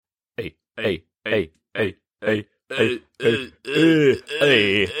hey, hey, hey, hey, hey, hey,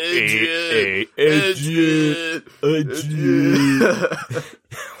 hey, Adrian.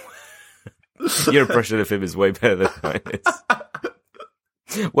 Your impression of him is way better than mine is.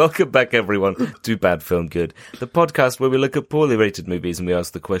 Welcome back, everyone, to Bad Film Good, the podcast where we look at poorly rated movies and we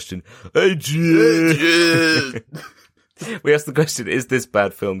ask the question, Adrian. We ask the question, is this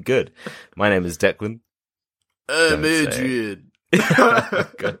bad film good? My name is Declan. I'm Adrian.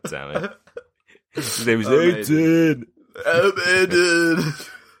 God damn it. His name is Adrian. I'm Adrian.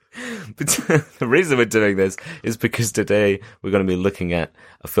 But the reason we're doing this is because today we're going to be looking at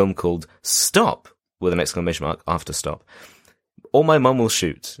a film called Stop, with an exclamation mark after stop. Or My Mum Will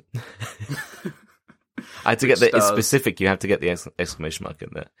Shoot. I had to get the it's specific, you have to get the exclamation mark in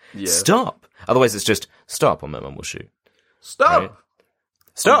there. Yeah. Stop! Otherwise it's just stop or My Mum Will Shoot. Stop! Right?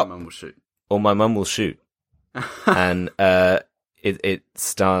 Stop! Or My Mum Will Shoot. Or My Mum Will Shoot. And it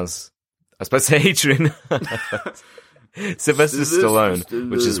stars, I suppose, Adrian. Sylvester Stallone,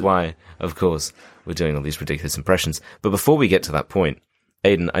 which is why, of course, we're doing all these ridiculous impressions. But before we get to that point,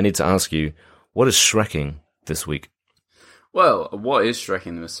 Aidan, I need to ask you, what is Shrekking this week? Well, what is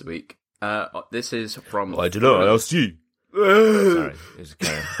Shrekking this week? This is from... I don't know, I asked you. Sorry, it was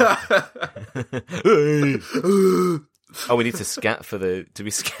a Oh, we need to scat for the... Do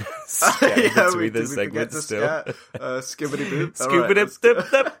we scat between the segments still? Skibbity-boop.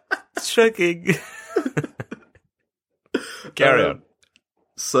 Skibbity-boop. Shrekking. Carry on.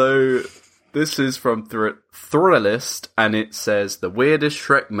 So, this is from Thrillist, and it says, the weirdest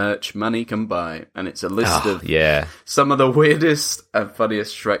Shrek merch money can buy. And it's a list of some of the weirdest and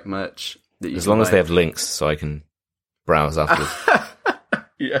funniest Shrek merch that you can buy. As long as they have links, so I can browse afterwards.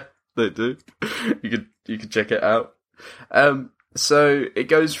 Yeah, they do. You can check it out. So, it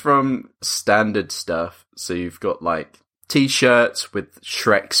goes from standard stuff. So, you've got, like, T-shirts with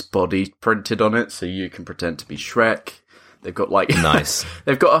Shrek's body printed on it, so you can pretend to be Shrek. They've got, like... Nice.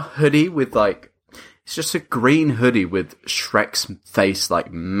 They've got a hoodie with, like... It's just a green hoodie with Shrek's face,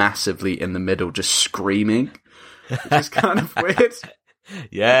 like, massively in the middle, just screaming. Which is kind of weird.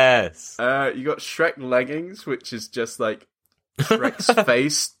 Yes. You got Shrek leggings, which is just, like, Shrek's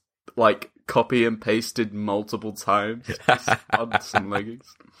face, like, copy and pasted multiple times on some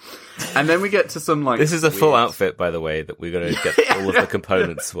leggings. And then we get to some, like... This is a full outfit, by the way, that we're going to get all of the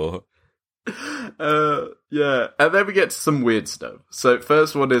components for. Yeah, and then we get to some weird stuff. So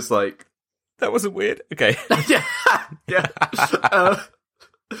first one is like... That wasn't weird? Okay. yeah.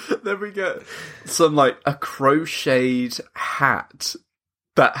 Then we get some, like, a crocheted hat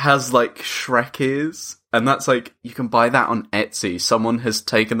that has, like, Shrek ears. And that's, like, you can buy that on Etsy. Someone has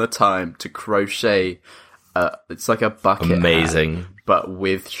taken the time to crochet, it's like a bucket Amazing. Hat, but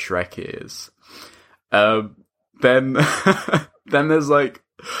with Shrek ears. Then there's, like...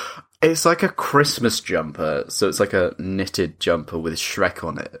 It's like a Christmas jumper, so it's like a knitted jumper with Shrek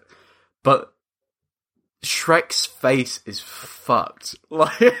on it. But Shrek's face is fucked.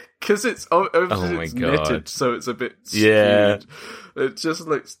 Like, because it's knitted, so it's a bit skewed. Yeah. It just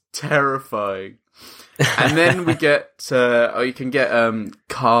looks terrifying. And then we get, you can get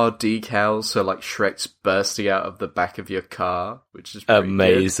car decals, so like Shrek's bursting out of the back of your car, which is pretty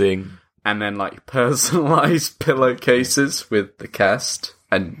amazing. Good. And then like personalized pillowcases with the cast.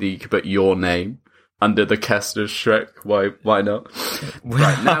 And you can put your name under the cast of Shrek. Why not?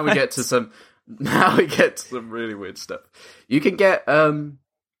 Right, now we get to some really weird stuff. You can get a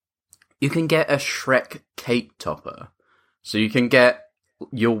Shrek cape topper. So you can get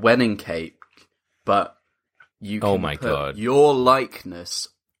your wedding cape, but you can put your likeness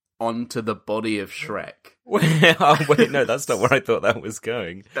onto the body of Shrek. Wait, no, that's not where I thought that was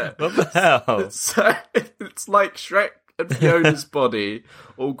going. What the hell? It's like Shrek and Fiona's body,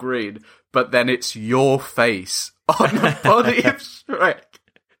 all green, but then it's your face on the body of Shrek.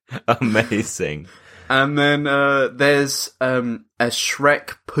 Amazing. And then there's a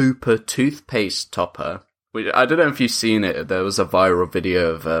Shrek pooper toothpaste topper. Which, I don't know if you've seen it. There was a viral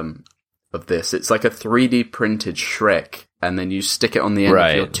video of this. It's like a 3D printed Shrek, and then you stick it on the end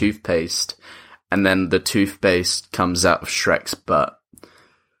of your toothpaste, and then the toothpaste comes out of Shrek's butt.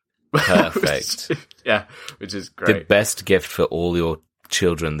 Perfect. Which is great. The best gift for all your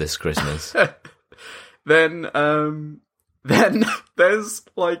children this Christmas. Then there's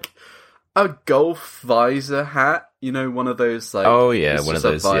like a golf visor hat. You know, one of those like one of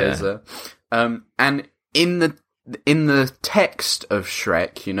those visor. Yeah. And in the text of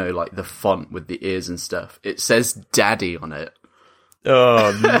Shrek, you know, like the font with the ears and stuff, it says "Daddy" on it.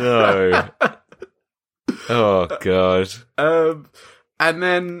 Oh no! Oh god! And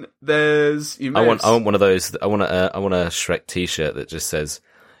then there's I want one of those. I want a Shrek T-shirt that just says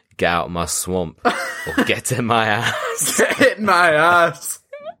get out of my swamp, or get in my ass. Get in my ass.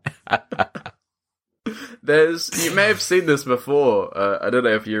 You may have seen this before. I don't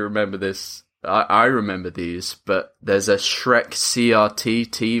know if you remember this. I remember these, but there's a Shrek CRT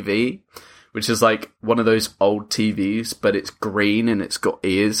TV, which is like one of those old TVs, but it's green and it's got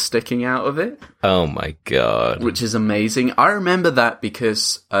ears sticking out of it. Oh my god. Which is amazing. I remember that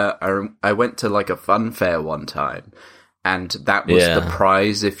because I went to like a fun fair one time, and that was the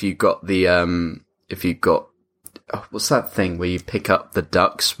prize if you got what's that thing where you pick up the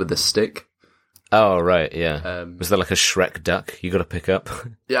ducks with a stick? Oh right, yeah. Was there like a Shrek duck you got to pick up?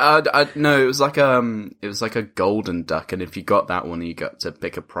 Yeah, no, it was like a golden duck, and if you got that one, you got to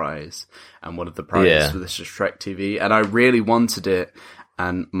pick a prize, and one of the prizes was a Shrek TV, and I really wanted it,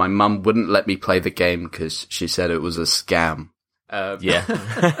 and my mum wouldn't let me play the game because she said it was a scam.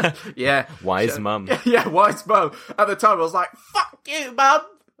 Yeah, wise mum. Yeah, wise mum. At the time, I was like, "Fuck you, mum."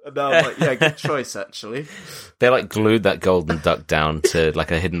 And now I'm like, yeah, good choice, actually. They like glued that golden duck down to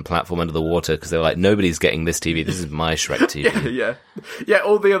like a hidden platform under the water because they were like, nobody's getting this TV. This is my Shrek TV. Yeah.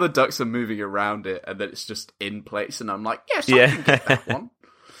 All the other ducks are moving around it, and then it's just in place. And I'm like, yes, I can get that one.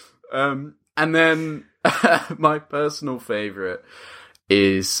 And then my personal favorite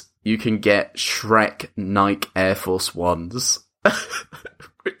is you can get Shrek Nike Air Force Ones.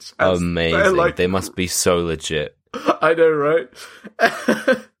 Amazing. They must be so legit. I know, right?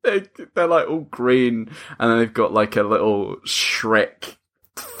 They're like all green, and then they've got like a little Shrek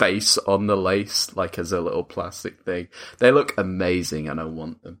face on the lace, like as a little plastic thing. They look amazing, and I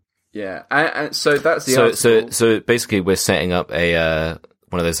want them. Yeah, and so that's the article. So basically, we're setting up a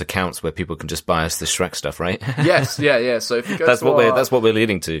one of those accounts where people can just buy us the Shrek stuff, right? Yes, yeah. So if you go that's what we're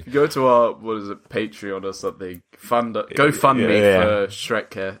leading to. If you go to our Patreon or something, GoFundMe for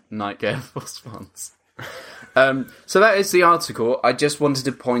Shrek Nike Air Force Ones. So that is the article. I just wanted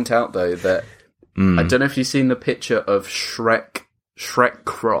to point out though that I don't know if you've seen the picture of Shrek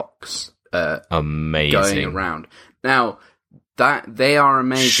Crocs. Amazing. Going around now. That they are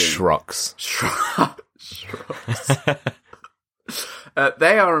amazing. Shrocks.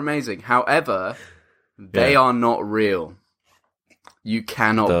 They are amazing. However, they are not real. You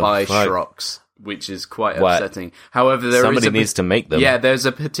cannot buy Shrocks, which is quite upsetting. However, somebody needs to make them. Yeah, there's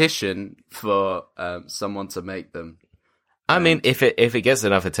a petition for someone to make them. I mean, if it gets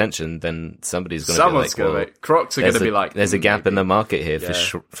enough attention, then someone's going to make. Crocs are going to be like. There's a gap in the market here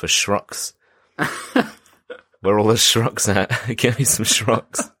for Shrocks. Where are all the Shrocks at? Give me some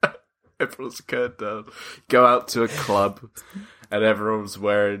Shrocks. Everyone's going down. Go out to a club, and everyone's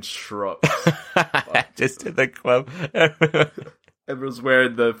wearing Shrocks. Just in the club. Everyone's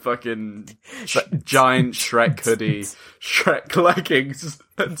wearing the fucking giant Shrek hoodie, Shrek leggings,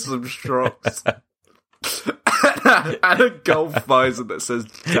 and some Shrocks. And a golf visor that says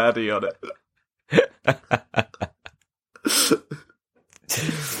Daddy on it.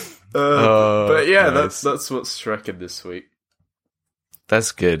 But yeah, nice. that's what's Shrekin this week.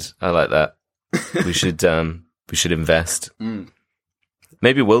 That's good. I like that. We should invest.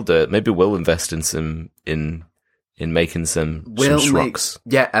 Maybe we'll do it. Maybe we'll invest in making some Shrocks.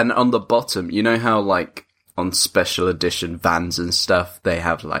 Yeah, and on the bottom, you know how like on special edition Vans and stuff, they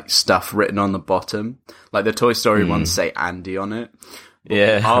have like stuff written on the bottom? Like the Toy Story ones say Andy on it.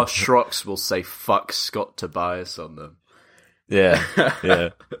 Yeah. Our Shrocks will say fuck Scott Tobias on them. Yeah.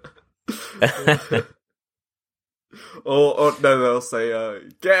 or no, they'll say,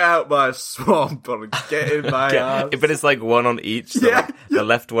 get out my swamp or get in my ass. But it's like one on each. So like, the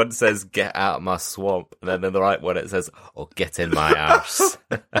left one says, get out my swamp. And then in the right one it says, oh, get in my ass.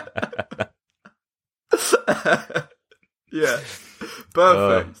 Yeah.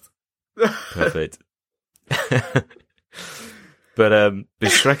 Perfect. Perfect. But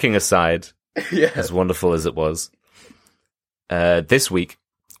Shrekking aside, as wonderful as it was, this week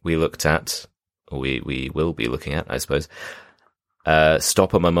we looked at, or we will be looking at, I suppose,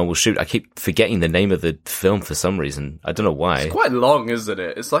 Stop or My Mum Will Shoot. I keep forgetting the name of the film for some reason. I don't know why. It's quite long, isn't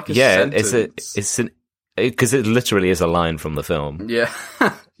it? It's like a sentence. Because it literally is a line from the film. Yeah.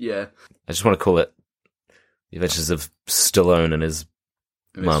 Yeah. I just want to call it The Adventures of Stallone and his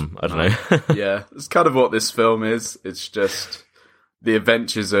mum. I don't know. Yeah. It's kind of what this film is. It's just the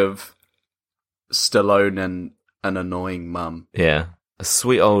adventures of Stallone and an annoying mum. Yeah. A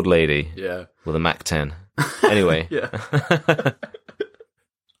sweet old lady. Yeah. With a Mac 10. Anyway. Yeah.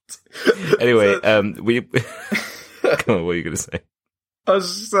 Anyway, we... Come on, what are you going to say? I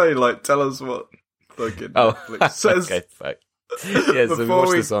was just saying, like, tell us what fucking Netflix says. Okay, fuck. Yeah, so we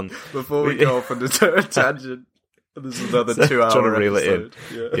watched this on... Before we go off on a tangent, this is another 2 hour trying to reel episode.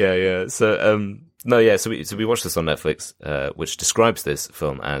 it in. Yeah. So, No, yeah. So we watched this on Netflix, which describes this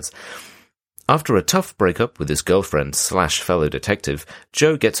film as: after a tough breakup with his girlfriend / fellow detective,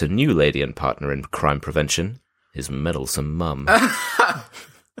 Joe gets a new lady and partner in crime prevention: his meddlesome mum. After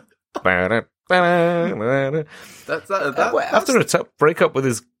a tough breakup with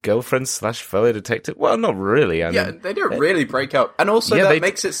his girlfriend / fellow detective, well, not really. I mean, they don't really break up, and also that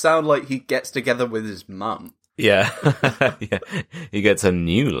makes it sound like he gets together with his mum. Yeah, yeah. He gets a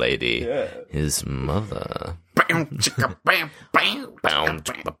new lady, his mother. Oh,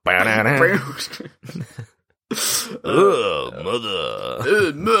 mother.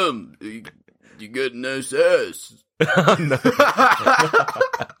 Hey, mum, you got nice ass.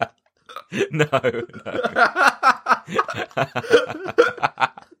 No. No.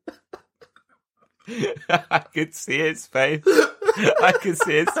 I could see his face.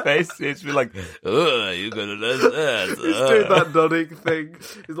 It's be like, oh, you got a nice ass. He's doing that nodding thing.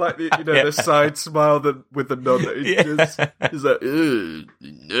 It's like the side smile with the nod. He's like,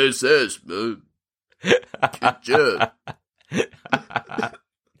 nice ass, man. Good job.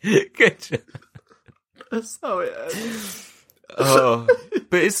 Good job. That's how it ends. Oh,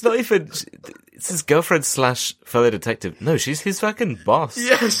 but it's not even. It's his girlfriend / fellow detective. No, she's his fucking boss.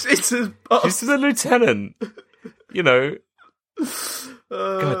 Yes, it's his boss. She's the lieutenant. You know.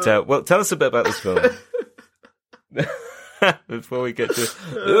 God damn. Well, tell us a bit about this film before we get to.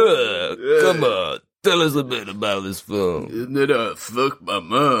 Come on, tell us a bit about this film. Isn't it fuck my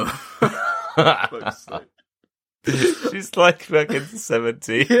mom? She's like fucking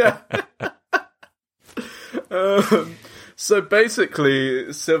 70. Yeah. So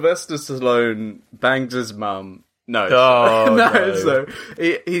basically, Sylvester Stallone bangs his mum. No. So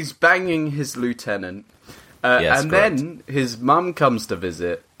he's banging his lieutenant. Yes, and correct. then his mum comes to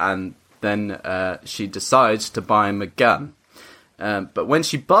visit, and then she decides to buy him a gun. But when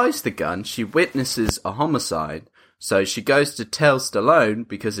she buys the gun, she witnesses a homicide. So she goes to tell Stallone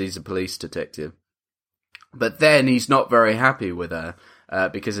because he's a police detective. But then he's not very happy with her.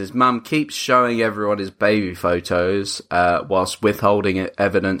 Because his mum keeps showing everyone his baby photos whilst withholding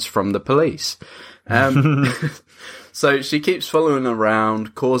evidence from the police. So she keeps following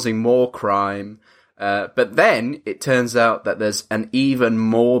around, causing more crime. But then it turns out that there's an even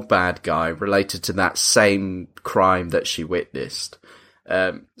more bad guy related to that same crime that she witnessed.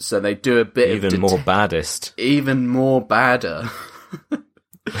 So they do a bit even of... more baddest. Even more badder.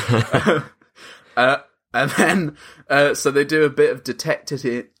 And then, so they do a bit of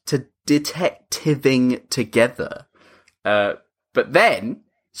detectiving together. But then,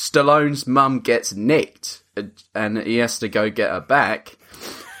 Stallone's mum gets nicked, and he has to go get her back.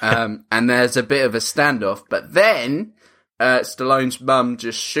 And there's a bit of a standoff. But then, Stallone's mum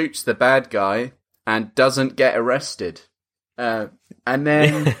just shoots the bad guy and doesn't get arrested. And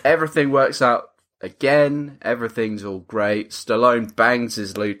then everything works out. Again, everything's all great. Stallone bangs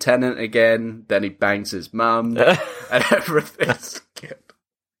his lieutenant again, then he bangs his mum, and everything's good.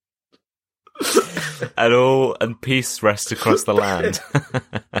 And peace rests across the land.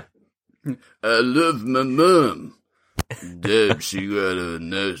 I love my mum. Damn, she got a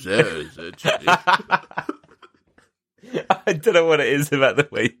nice ass, actually. I don't know what it is about the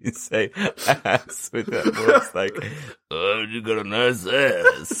way you say ass with that voice, like, oh, you got a nice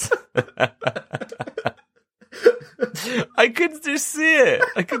ass. I could just see it.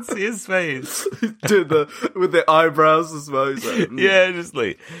 I could see his face. With the eyebrows as well. He's like, yeah, just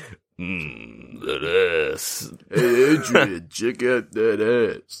like, that ass. Hey, Adrian, check out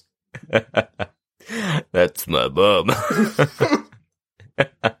that ass. That's my bum.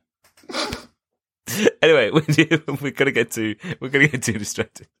 Anyway, we're gonna get too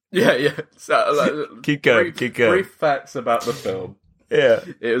distracted. Yeah. So, keep going. Brief facts about the film. Yeah,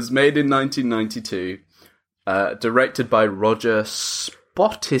 it was made in 1992, directed by Roger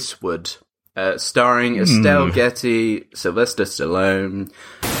Spottiswoode, starring Estelle Getty, Sylvester Stallone.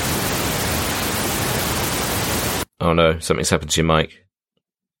 Oh no, something's happened to your mic.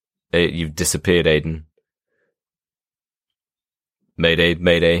 You've disappeared, Aiden. Mayday.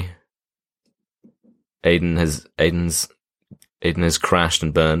 Aiden has crashed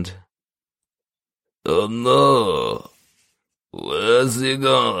and burned. Oh no! Where's he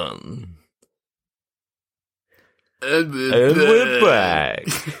gone? And we're back.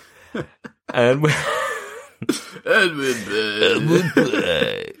 And we're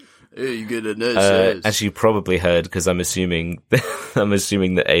back. Hey, you get a nice ass. As you probably heard, because I'm assuming that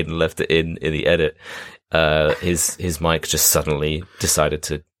Aiden left it in the edit. His mic just suddenly decided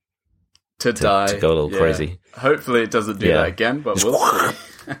to die, to go a little crazy. Hopefully it doesn't do that again, but we'll see.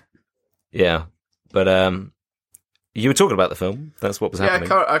 Yeah, but you were talking about the film. That's what was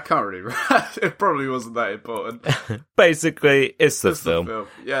happening. I can't really. It probably wasn't that important. Basically, it's the film.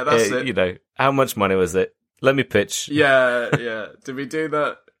 Yeah, that's it. You know, how much money was it? Let me pitch. Yeah. Did we do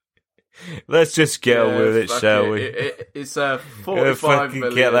that? Let's just get on with it, shall we? It's 45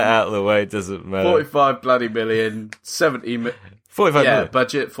 million. Get that out of the way. It doesn't matter. 45 bloody million. 70 45 million.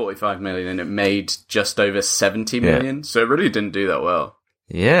 Budget 45 million, and it made just over 70 million. Yeah. So it really didn't do that well.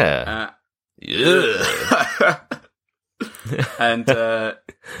 Yeah. And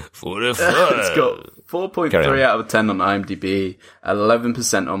 45. It's got 4.3 out of 10 on IMDb,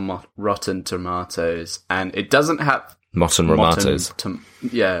 11% on Rotten Tomatoes, and it doesn't have Rotten Tomatoes. Rotten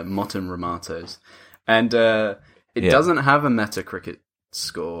Tomatoes, and it doesn't have a Metacritic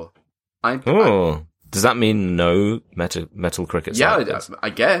score. Does that mean no Metacritic? Yeah, I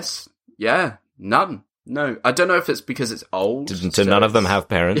guess. Yeah, none. No, I don't know if it's because it's old. Do none of them have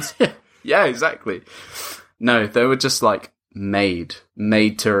parents? Yeah, exactly. No, they were just like made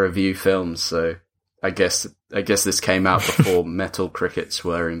to review films. So I guess this came out before metal crickets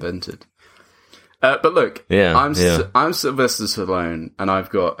were invented. But look, I'm Sylvester Stallone, and I've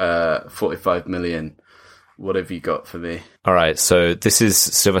got 45 million. What have you got for me? All right, so this is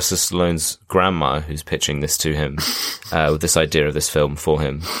Sylvester Stallone's grandma who's pitching this to him with this idea of this film for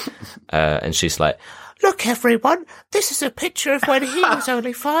him, and she's like, "Look, everyone, this is a picture of when he was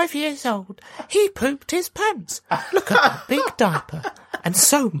only 5 years old. He pooped his pants. Look at that big diaper. And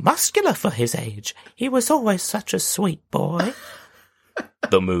so muscular for his age. He was always such a sweet boy."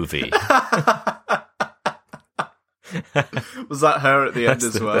 The movie. Was that her at the end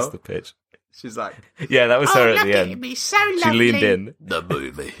as well? That's the pitch. She's like, yeah, that was her at the end. Me, so lovely. She leaned in. The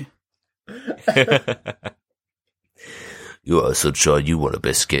movie. You are sunshine, you want a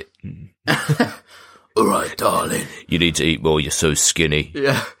biscuit. All right, darling. You need to eat more, you're so skinny.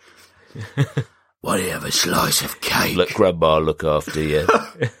 Yeah. Why do you have a slice of cake? Let Grandma look after you.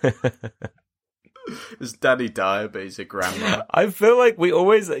 It's Danny Dyer, but he's a grandma. I feel like we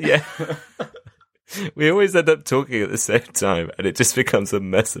always end up talking at the same time, and it just becomes a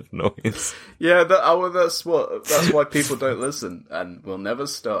mess of noise. Yeah, that's why people don't listen, and we'll never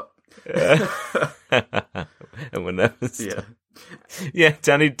stop. And we'll never stop. Yeah,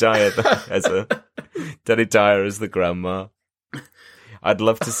 Danny Dyer as the grandma. I'd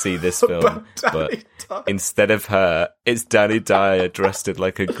love to see this film, but instead of her, it's Danny Dyer dressed in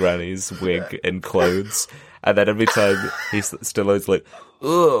like a granny's wig and clothes. And then every time Stallone's like,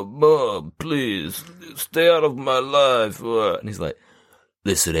 "Oh, Mom, please, stay out of my life." And he's like,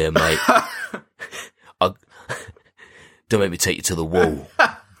 "Listen here, mate. Don't make me take you to the wall."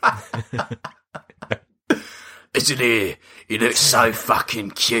 Listen here, you look so fucking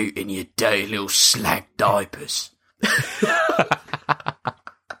cute in your dirty little slag diapers.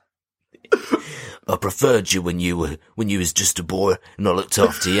 I preferred you when you was just a boy and I looked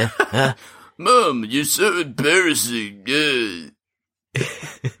after you, huh? Mum, you're so embarrassing.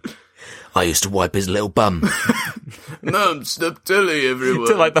 I used to wipe his little bum. Mum, stop telling everyone.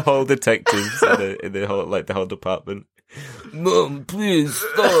 To like the whole detectives in the whole department. Mum, please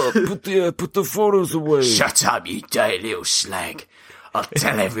stop. Put the photos away. Shut up, you dirty little slag. I'll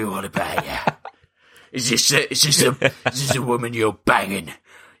tell everyone about you. Is this a woman you're banging?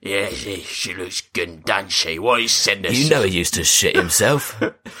 Yeah, she looks good, doesn't she? Why you send us? You know he used to shit himself.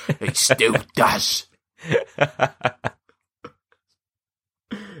 He still does.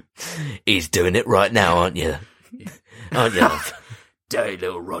 He's doing it right now, aren't you? Aren't you? Dirty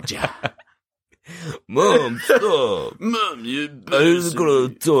little Roger. Mum, stop. Mum, you I just go to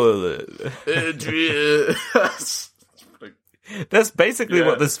the toilet. Adrian. That's basically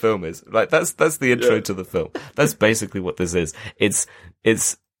what this film is. Like that's the intro to the film. That's basically what this is. It's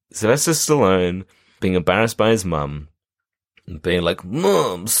Sylvester Stallone being embarrassed by his mum and being like,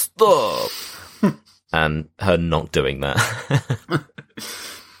 "Mum, stop," and her not doing that.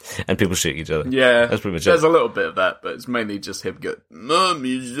 And people shooting each other. Yeah, that's pretty much There's a little bit of that, but it's mainly just him going, "Mum,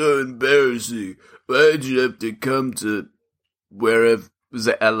 you're so embarrassing. Why'd you have to come to wherever, was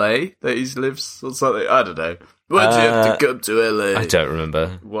it LA that he lives or something? I don't know. Why'd you have to come to LA? I don't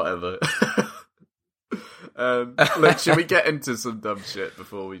remember. Whatever." Look, should we get into some dumb shit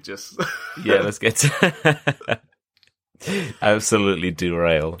before we just... Yeah, let's get to... Absolutely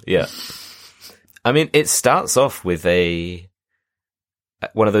derail. Yeah. I mean, it starts off with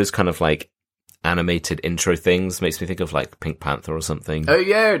one of those kind of like animated intro things. Makes me think of like Pink Panther or something. Oh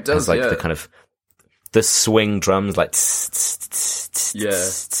yeah, it does. It's like the kind of the swing drums, like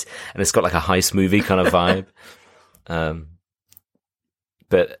and it's got like a heist movie kind of vibe. And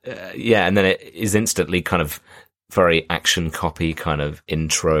then it is instantly kind of very action copy kind of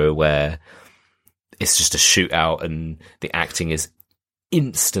intro where it's just a shootout, and the acting is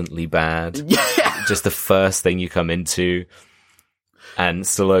instantly bad. Yeah. Just the first thing you come into, and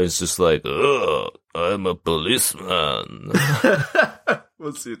Stallone's just like, "Oh, I'm a policeman."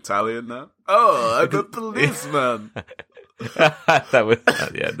 What's the Italian now? Oh, I'm a policeman. That was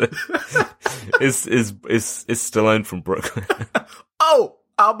is Stallone from Brooklyn. Oh,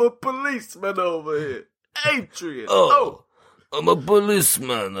 I'm a policeman over here, Adrian. Oh, I'm a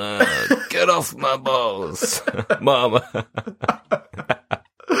policeman. Get off my balls, Mama.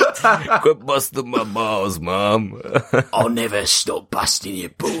 Quit busting my balls, Mom. I'll never stop busting your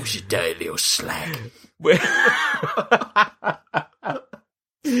balls, you dirty little slag.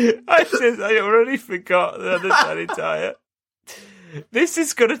 I already forgot the other Danny Dyer. This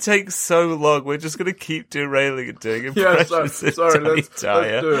is going to take so long. We're just going to keep derailing and doing impressions of Danny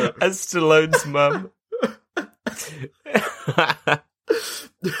Dyer do it. as Stallone's mum.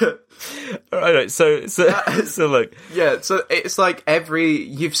 All right, so look. Yeah, so it's like if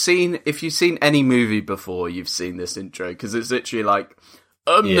you've seen any movie before, you've seen this intro, because it's literally like,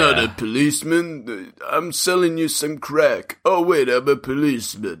 I'm not a policeman, I'm selling you some crack. Oh wait, I'm a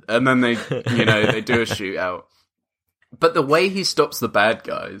policeman. And then they do a shootout. But the way he stops the bad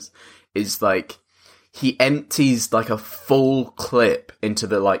guys is like, he empties like a full clip into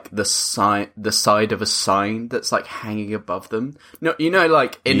the side of a sign that's like hanging above them. No,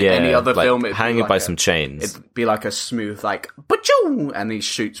 like in any other film, it'd hanging be like by some chains. It'd be like a smooth like, ba-choom, and he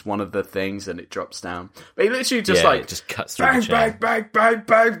shoots one of the things and it drops down. But he literally just it just cuts through bang, the chain. bang, bang,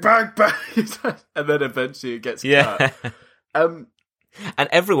 bang, bang, bang, and then eventually it gets cut. And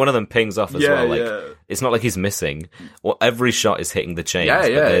every one of them pings off as well. Like, yeah. it's not like he's missing. Well, every shot is hitting the chains. Yeah,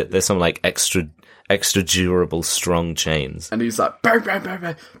 but yeah. There's some like extra durable, strong chains. And he's like, bang, bang, bang,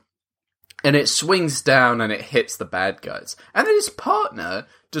 bang. And it swings down and it hits the bad guys. And then his partner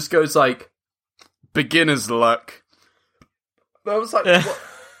just goes like, beginner's luck. And I was like,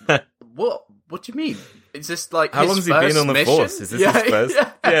 what? What do you mean? Is this like how his long's he first been on the mission? force? Is this his first?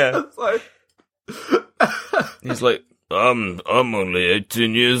 Yeah. It's like... He's like, I'm only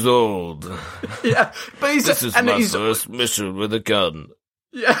 18 years old. Yeah, but This is my first mission with a gun.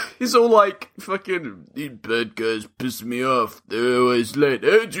 Yeah, he's all like, fucking, these bad guys piss me off. They're always late.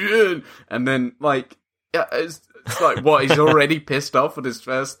 Adrian! And then, like, yeah, it's like, what, he's already pissed off on his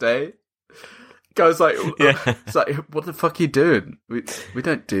first day? Guy's like, it's like, what the fuck are you doing? We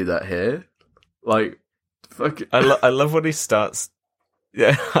don't do that here. Like, fuck it. I love when he starts.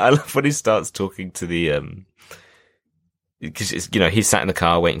 Yeah, I love when he starts talking to the because he's sat in the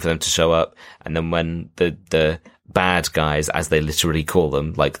car waiting for them to show up, and then when the bad guys, as they literally call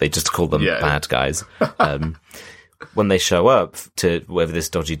them, like they just call them bad guys, when they show up to wherever this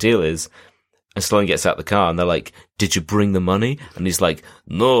dodgy deal is, and Stallone gets out the car and they're like, "Did you bring the money?" And he's like,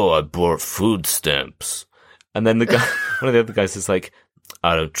 "No, I bought food stamps." And then the guy, one of the other guys is like,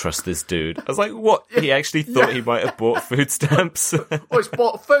 "I don't trust this dude." I was like, what? He actually thought he might have bought food stamps. Oh, he's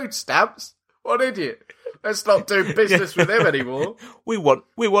bought food stamps? What an idiot. Let's not do business with him anymore. We want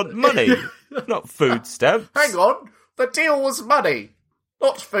money, not food stamps. Hang on. The deal was money,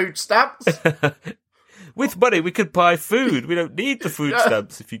 not food stamps. With money, we could buy food. We don't need the food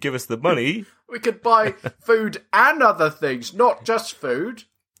stamps if you give us the money. We could buy food and other things, not just food.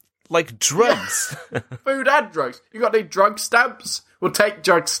 Like drugs. Food and drugs. You got any drug stamps? We'll take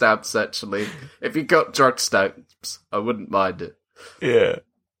drug stamps, actually. If you got drug stamps, I wouldn't mind it. Yeah.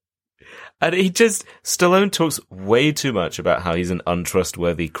 And Stallone talks way too much about how he's an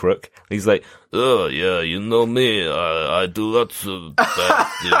untrustworthy crook. He's like, "Oh, yeah, you know me. I do lots of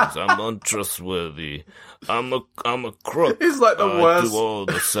bad things. I'm untrustworthy. I'm a crook. He's like the worst. I do all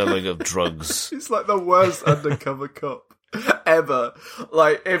the selling of drugs." He's like the worst undercover cop ever.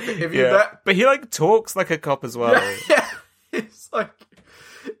 Like, if you met... But he, like, talks like a cop as well. Yeah. It's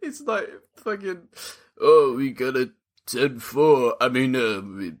like fucking, oh, we got a 10-4. I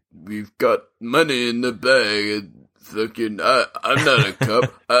mean, we've got money in the bag, and fucking, I'm not a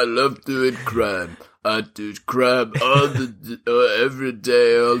cop. I love doing crime. I do crime every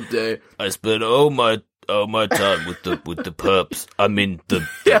day, all day. I spend all my time with the perps. I mean, the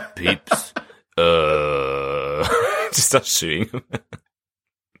peeps. Just start shooting him.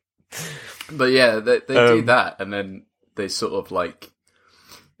 But yeah, they do that, and then they sort of like,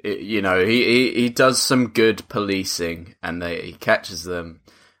 he does some good policing, and he catches them,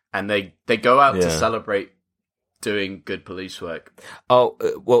 and they go out to celebrate doing good police work. Oh,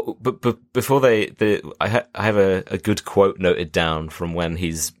 well, but before I have a good quote noted down from when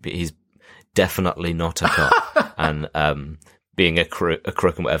he's definitely not a cop and being a crook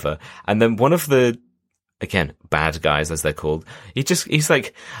and whatever. And then one of the again, bad guys as they're called. He's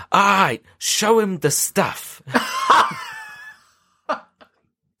like, all right, show him the stuff.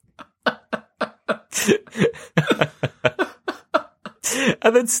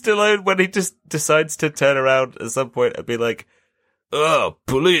 And then Stallone, when he just decides to turn around at some point and be like, oh,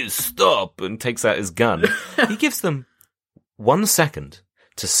 police, stop, and takes out his gun, he gives them 1 second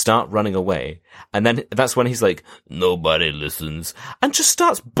to start running away, and then that's when he's like, nobody listens, and just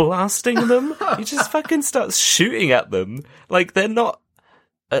starts blasting them. He just fucking starts shooting at them. Like, they're not...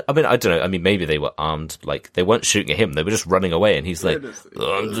 I mean, I don't know. I mean, maybe they were armed. Like, they weren't shooting at him. They were just running away, and he's like,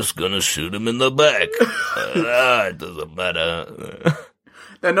 I'm just gonna shoot him in the back. It doesn't matter.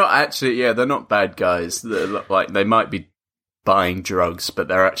 They're not actually... Yeah, they're not bad guys. They're, like, they might be buying drugs, but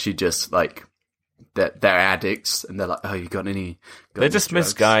they're actually just, like... They're addicts, and they're like, "Oh, you got any?" They're just drugs?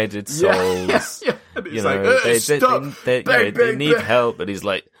 Misguided souls. Yeah. You know, Stop. They need help, and he's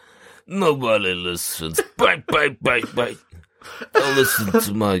like, "Nobody listens." Bang, bang, bang, bang. Don't listen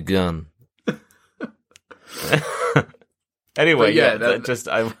to my gun. Anyway, No,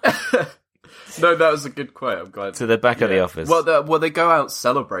 that was a good quote. I'm glad. So they're back at the office. Well, they go out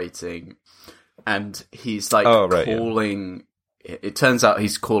celebrating, and he's like calling. Yeah. It turns out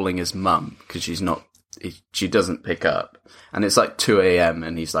he's calling his mum because she doesn't pick up, and it's like 2 a.m.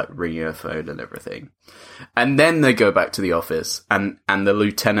 and he's like ringing her phone and everything. And then they go back to the office, and the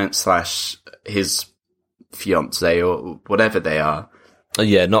lieutenant / his fiance or whatever they are.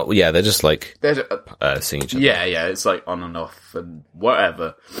 They're just like seeing each other. Yeah, it's like on and off and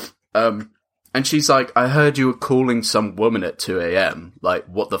whatever. And she's like, I heard you were calling some woman at 2 a.m. Like,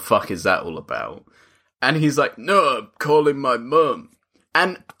 what the fuck is that all about? And he's like, no, I'm calling my mum.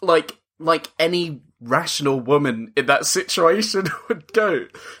 And like any rational woman in that situation would go.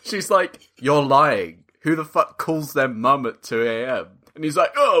 She's like, you're lying. Who the fuck calls their mum at 2 a.m.? And he's like,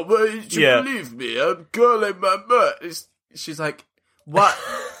 oh, well, you should believe me. I'm calling my mum. She's like, what?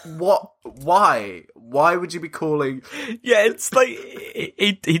 What? Why? Why would you be calling? Yeah, it's like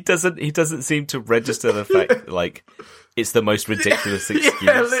he doesn't seem to register the fact that, like, it's the most ridiculous excuse.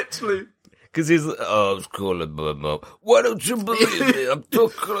 Yeah, literally. Because he's like, I was calling my mum. Why don't you believe me? I'm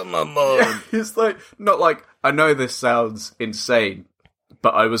talking to my mum. Yeah, it's like, not like, I know this sounds insane,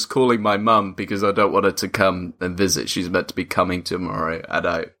 but I was calling my mum because I don't want her to come and visit. She's meant to be coming tomorrow,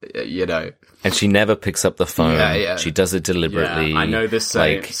 and And she never picks up the phone. Yeah. She does it deliberately. Yeah, I know this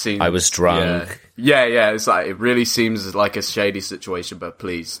seems... I was drunk. Yeah, it's like, it really seems like a shady situation, but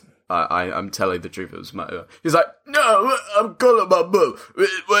please... I'm telling the truth. It was my... He's like, no, I'm calling my mum.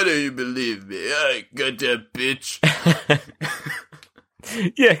 Why don't you believe me? I got that bitch.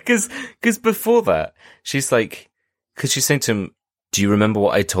 Yeah, because before that, she's like... Because she's saying to him, do you remember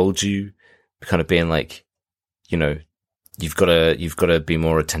what I told you? Kind of being like, you know, you've got to be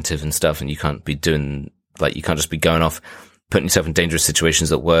more attentive and stuff, and you can't be doing... Like, you can't just be going off... putting yourself in dangerous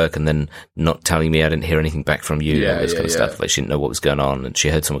situations at work and then not telling me I didn't hear anything back from you and this kind of stuff. Like, she didn't know what was going on and she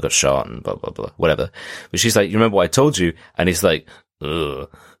heard someone got shot and blah, blah, blah, whatever. But she's like, you remember what I told you? And he's like, that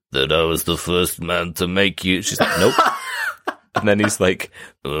I was the first man to make you. She's like, nope. And then he's like,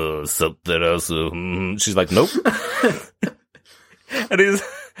 something else. She's like, nope. And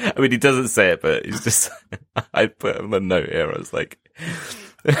he doesn't say it, but he's just, I put him a note here. I was like,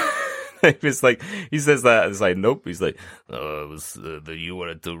 it's like, he says that, and it's like, nope. He's like, it was you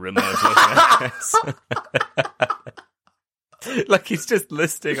wanted to remind me. Like, he's just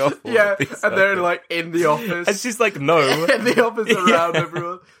listing off all of these and they're like in the office. And she's like, no. In the office around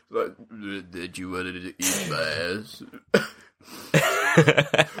everyone. Like, did you wanted to eat my ass?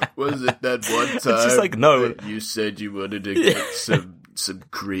 Was it that one time? It's just like, no. That you said you wanted to get some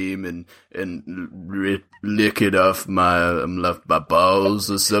cream and lick it off my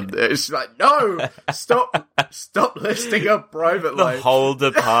balls or something. It's like, no, stop listing a private life. The whole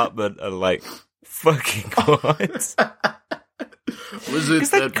department are like, fucking what? Was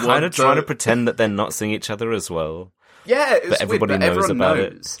it they're that kind of time? trying to pretend that they're not seeing each other as well. Yeah, it's but everybody weird, but knows about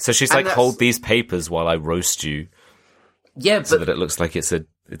knows. it. So she's like, hold these papers while I roast you. Yeah, so that it looks like it's a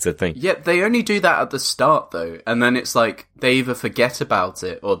thing. Yeah, they only do that at the start though, and then it's like they either forget about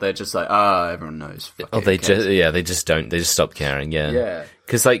it or they're just like, everyone knows. They just don't. They just stop caring. Yeah.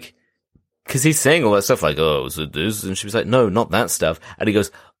 Because he's saying all that stuff like, was it this? And she was like, no, not that stuff. And he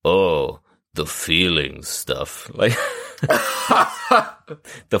goes, the feelings stuff, like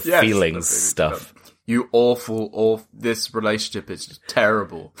the feelings stuff. You awful, this relationship is just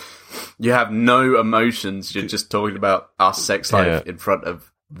terrible. You have no emotions. You're just talking about our sex life in front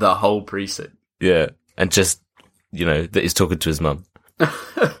of the whole precinct. Yeah. And just, that he's talking to his mum.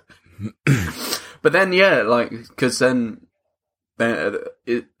 But then, because then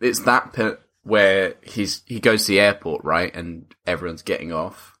it's that where he goes to the airport, right, and everyone's getting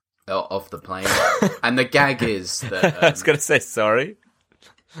off the plane, and the gag is that I was going to say sorry.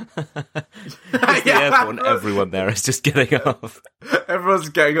 It's the airport and everyone there is just getting off. Everyone's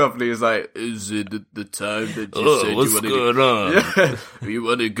getting off, and he's like, "Is it the time that you said What's you want going on? Yeah, you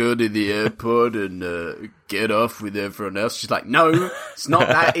want to go to the airport and get off with everyone else?" She's like, "No, it's not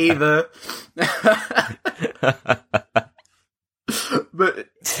that either." But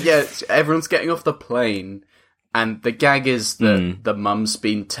yeah, everyone's getting off the plane, and the gag is that the mum's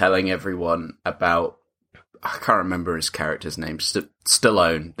been telling everyone about. I can't remember his character's name.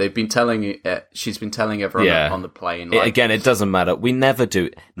 Stallone. They've been telling. She's been telling everyone on the plane. Like, Again, it doesn't matter. We never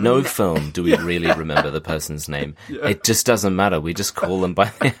do. No film do we really remember the person's name. Yeah. It just doesn't matter. We just call them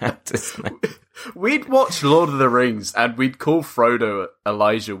by the actor's name. We'd watch Lord of the Rings, and we'd call Frodo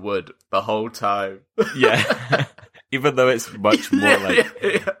Elijah Wood the whole time. Yeah, even though it's much more like.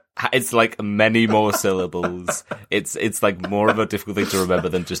 It's like many more syllables. It's like more of a difficult thing to remember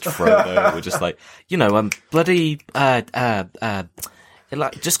than just Frodo. We're just like, bloody,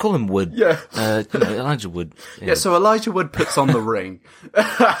 just call him Wood. Yeah. Elijah Wood. Yeah, so Elijah Wood puts on the ring.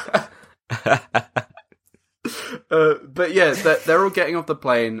 But yeah, they're all getting off the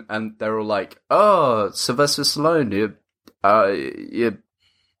plane, and they're all like, "Oh, Sylvester Stallone,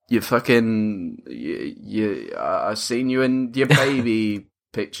 you fucking, I've seen you in your baby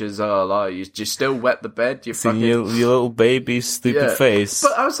pictures. Oh, like, you still wet the bed? You seen fucking your little baby stupid face."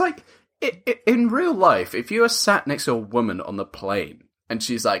 But I was like, in real life, if you were sat next to a woman on the plane, and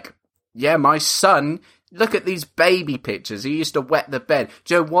she's like, "Yeah, my son, look at these baby pictures. He used to wet the bed.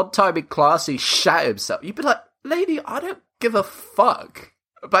 Do you know, one time in class he shat himself." You'd be like, "Lady, I don't give a fuck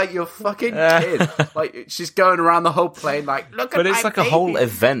about your fucking kid." Like, she's going around the whole plane like, "Look at my baby." But it's like a whole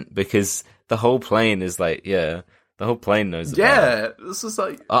event, because the whole plane is like, the whole plane knows about it. Yeah, this is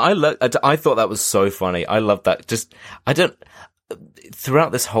like... I thought that was so funny. I love that.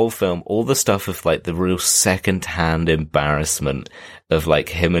 Throughout this whole film, all the stuff of like the real second-hand embarrassment of like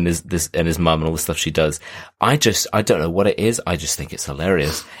him and his mum and all the stuff she does. I don't know what it is. I just think it's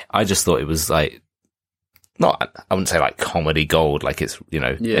hilarious. I just thought it was like, I wouldn't say like comedy gold, like it's,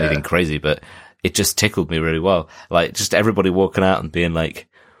 anything crazy, but it just tickled me really well. Like, just everybody walking out and being like,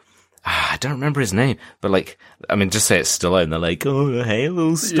 I don't remember his name, but like, I mean, just say it's Stallone. They're like, "Oh, hey,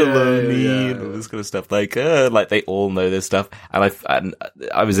 little Stallone," and all this kind of stuff. Like they all know this stuff. And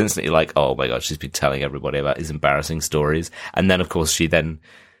I was instantly like, "Oh my god, she's been telling everybody about his embarrassing stories." And then, of course, she then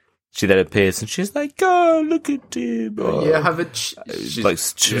appears and she's like, "Oh, look at him."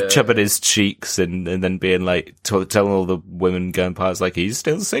 Chubbing his cheeks and then being like, telling all the women going past, like, he's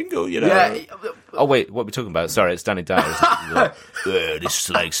still single, Yeah. Oh wait, what are we talking about? Sorry, it's Danny Dyer. Like, this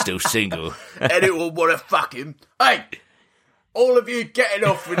slake's still single. Anyone want to fuck him? Hey, all of you getting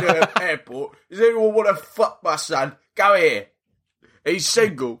off in the airport. Does anyone want to fuck my son? Go here. He's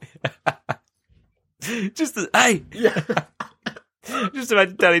single. Hey. Yeah. Just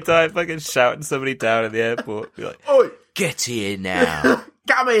imagine Danny Dyer fucking shouting somebody down in the airport. Be like, "Oi, get here now.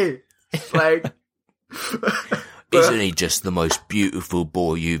 Come here, slag." Isn't he just the most beautiful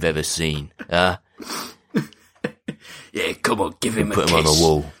boy you've ever seen? Huh? Yeah, come on, give him a kiss. Put him on the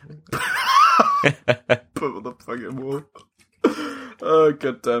wall. Put him on the fucking wall. Oh,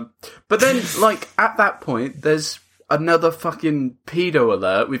 goddamn. But then, like, at that point, there's another fucking pedo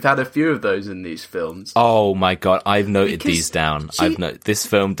alert. We've had a few of those in these films. Oh my god, I've noted these down. This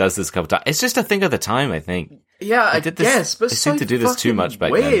film does this a couple times. It's just a thing of the time, I think. Yeah, I guess, but they seem to do this too much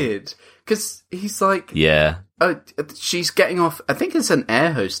back then. Weird, because he's like, she's getting off. I think it's an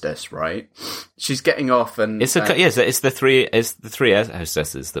air hostess, right? She's getting off, and it's the three air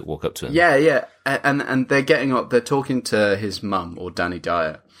hostesses that walk up to him. Yeah, and they're getting off. They're talking to his mum or Danny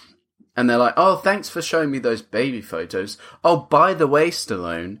Dyer, and they're like, "Oh, thanks for showing me those baby photos. Oh, by the way,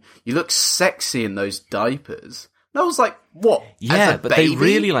 Stallone, you look sexy in those diapers." And I was like, "What?" Yeah, but they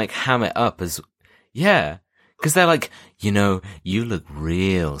really like ham it up as because they're like, "You look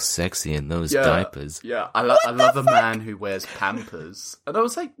real sexy in those diapers." Yeah, I love a man who wears Pampers. And I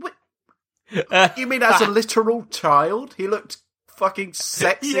was like, "What? You mean as a literal child? He looked fucking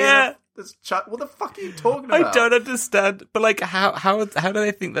sexy?" Yeah. What the fuck are you talking about? I don't understand. But like, how do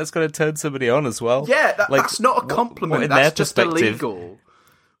they think that's going to turn somebody on as well? Yeah, that's not a compliment. That's just illegal.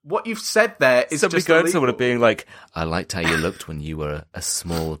 What you've said there is somebody just going illegal. to someone and being like, "I liked how you looked when you were a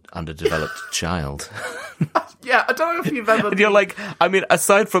small, underdeveloped child." Yeah, I don't know if you've ever... And you're like, I mean,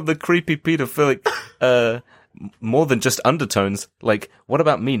 aside from the creepy paedophilic, more than just undertones, like, what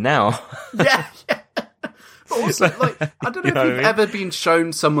about me now? Yeah. But also, like, I don't know if you've ever been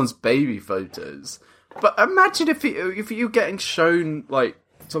shown someone's baby photos, but imagine if you getting shown, like,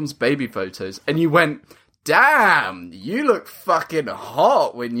 Tom's baby photos, and you went, damn, you look fucking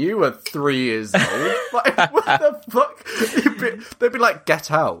hot when you were 3 years old. Like, what the fuck? They'd be like, get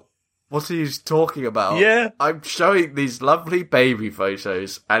out. What are you talking about? Yeah. I'm showing these lovely baby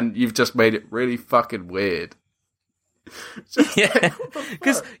photos, and you've just made it really fucking weird. Yeah,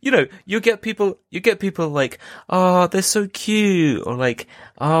 because you get people like, oh, they're so cute, or like,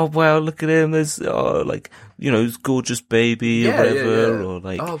 oh wow, look at him, there's this gorgeous baby, or whatever, or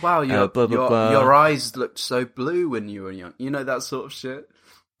like, oh wow, blah blah blah. Your eyes looked so blue when you were young, that sort of shit.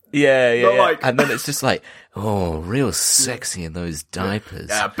 Yeah. Like... And then it's just like, oh, real sexy in those diapers.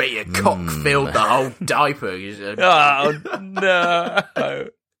 I bet your cock filled the whole diaper. Oh no.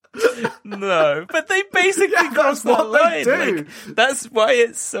 No, but they basically cross that line. Like, that's why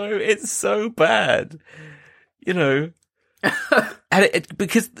it's so bad, and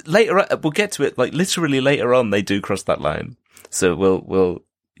because later on, we'll get to it. Like literally later on, they do cross that line. So we'll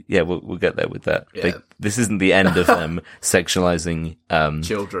get there with that. Yeah. This isn't the end of them sexualizing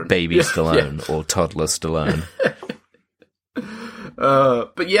children, baby Stallone or toddler Stallone.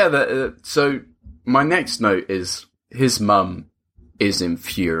 But yeah, so my next note is his mum is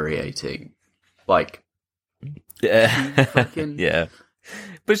infuriating. Like, yeah,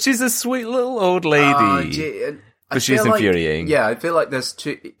 but she's a sweet little old lady. But she's infuriating. Yeah, I feel like there's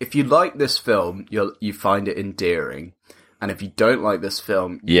two. If you like this film, you find it endearing, and if you don't like this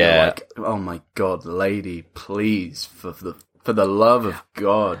film, you're like, oh my god, lady, please, for the love of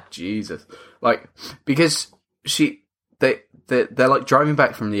God, Jesus, like, because they're like driving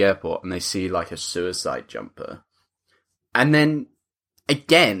back from the airport and they see like a suicide jumper, and then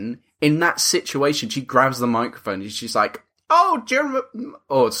again in that situation she grabs the microphone and she's like, oh, do you remember?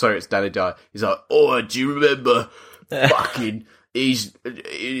 Oh, sorry, it's Danny Dyer. He's like, oh, do you remember? Fucking, he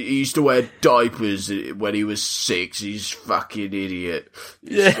used to wear diapers when he was 6. He's fucking idiot.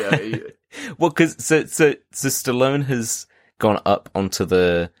 Well, because so Stallone has gone up onto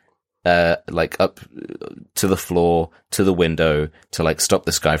the up to the floor, to the window, to like stop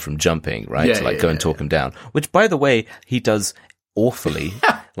this guy from jumping, right? To go and talk him down. Which, by the way, he does awfully.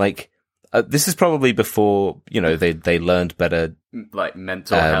 Like. This is probably before, they learned better, like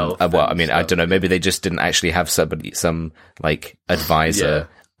mental health. Well, I mean, I don't know. Maybe they just didn't actually have some like advisor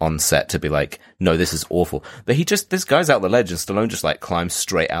on set to be like, no, this is awful. But this guy's out the ledge and Stallone just like climbs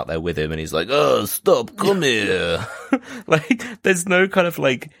straight out there with him and he's like, oh, stop, come here. Like, there's no kind of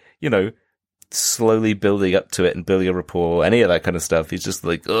like, slowly building up to it and building a rapport, any of that kind of stuff. He's just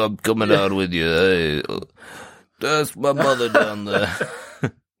like, oh, I'm coming out with you. Hey, that's my mother down there.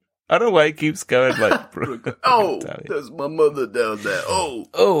 I don't know why it keeps going like... oh, there's my mother down there.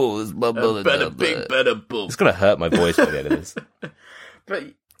 Oh, there's my mother down there. Better boom. It's going to hurt my voice by the end of this.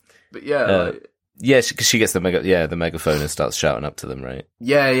 But yeah. Yeah, because she gets the megaphone and starts shouting up to them, right?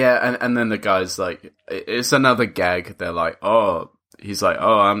 Yeah, and then the guy's like... It's another gag. They're like, he's like,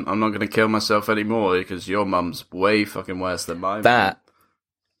 I'm not going to kill myself anymore because your mum's way fucking worse than mine. That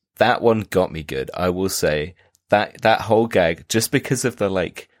one got me good, I will say. That whole gag, just because of the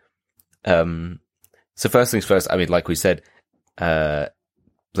like... So first things first, I mean, like we said,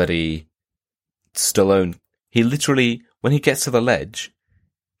 bloody Stallone, he literally, when he gets to the ledge,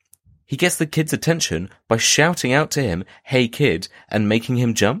 he gets the kid's attention by shouting out to him, hey kid, and making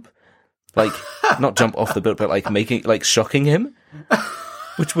him jump. Like, not jump off the build, but like shocking him.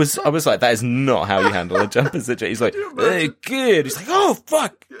 Which was, I was like, that is not how you handle a jump as a J. He's like, hey kid. He's like, oh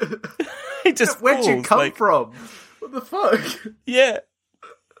fuck. He just where'd you come from? What the fuck? Yeah.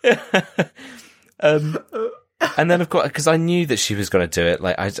 And then of course, because I knew that she was going to do it,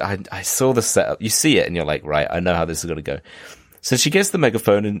 like I saw the setup. You see it, and you're like, right, I know how this is going to go. So she gets the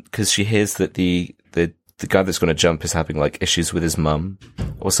megaphone, and because she hears that the guy that's going to jump is having like issues with his mum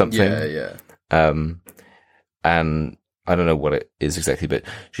or something. Yeah. And I don't know what it is exactly, but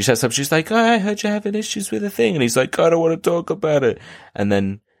she says something. She's like, oh, I heard you're having issues with a thing, and he's like, I don't want to talk about it. And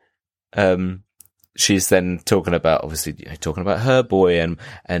then, she's then talking about her boy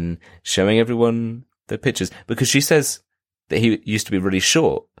and showing everyone the pictures because she says that he used to be really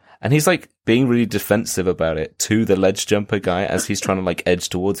short and he's like being really defensive about it to the ledge jumper guy as he's trying to like edge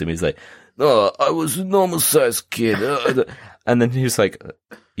towards him. He's like, oh, I was a normal sized kid. And then he was like,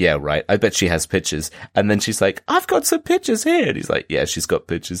 yeah, right. I bet she has pictures. And then she's like, I've got some pictures here. And he's like, yeah, she's got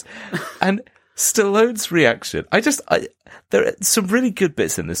pictures. And Stallone's reaction, there are some really good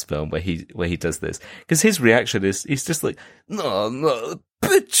bits in this film where he does this because his reaction is he's just like, no,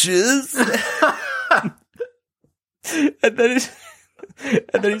 bitches, and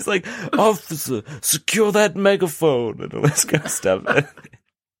then he's like, officer, secure that megaphone and all this kind of stuff.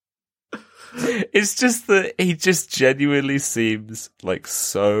 It's just that he just genuinely seems like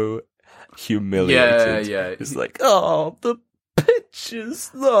so humiliated. Yeah. It's like, oh, the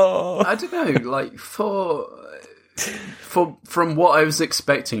pictures, no. I don't know, like from what I was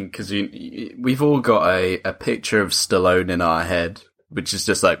expecting, because we've all got a picture of Stallone in our head, which is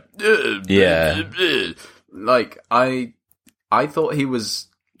just like, Yeah. like I thought he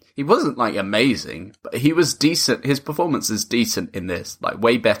wasn't like amazing, but he was decent. His performance is decent in this, like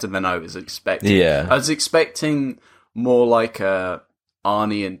way better than I was expecting. Yeah. I was expecting more like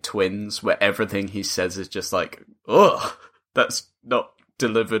Arnie and Twins, where everything he says is just like, ugh, that's not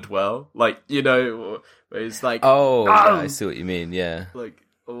delivered well. Like, you know, where it's like, Oh, yeah, I see what you mean, yeah. like,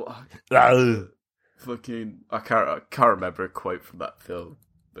 oh, Oh, fucking, I can't remember a quote from that film,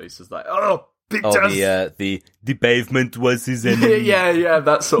 but he's just like, oh, pictures. the pavement was his enemy. yeah,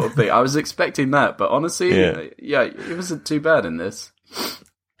 that sort of thing. I was expecting that, but honestly, yeah, it wasn't too bad in this.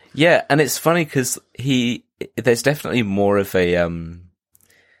 Yeah, and it's funny because there's definitely more of a,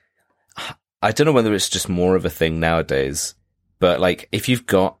 I don't know whether it's just more of a thing nowadays, but like if you've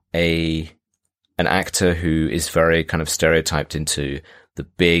got an actor who is very kind of stereotyped into the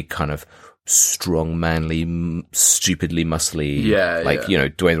big kind of strong, manly, stupidly muscly, you know,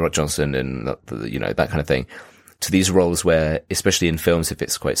 Dwayne The Rock Johnson and you know, that kind of thing, to these roles where, especially in films, if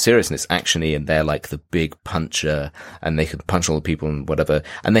it's quite serious and it's actiony and they're like the big puncher and they can punch all the people and whatever,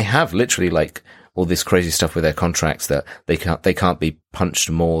 and they have literally like all this crazy stuff with their contracts that they can't be punched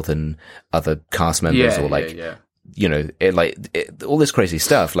more than other cast members or like, you know, all this crazy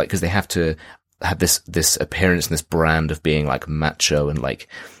stuff, like, because they have to have this appearance and this brand of being like macho and like,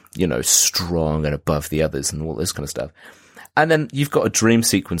 you know, strong and above the others and all this kind of stuff. And then you've got a dream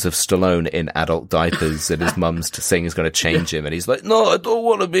sequence of Stallone in adult diapers and his mum's saying he's going to change him and he's like, no, I don't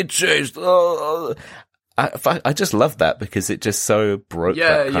want to be changed. Oh. I just love that because it just so broke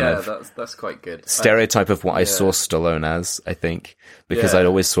that kind of that's quite good stereotype of what I saw Stallone as, I think, because I'd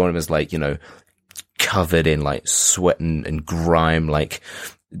always saw him as like, you know, covered in like sweat and grime, like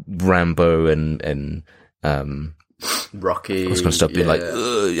Rambo and Rocky. I was going to stop being like,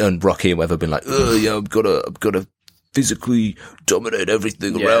 and Rocky and whatever, being like, yeah, I'm gonna physically dominate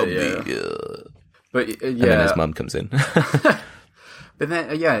everything around me. But and then his mum comes in. But then,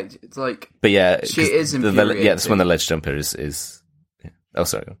 it's like, but yeah, she is infuriating. That's when the ledge jumper is. Yeah. Oh,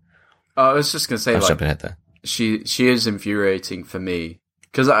 sorry. I was just gonna say, I was like, jumping ahead there. She is infuriating for me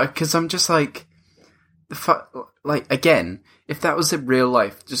because I'm just like, like again, if that was in real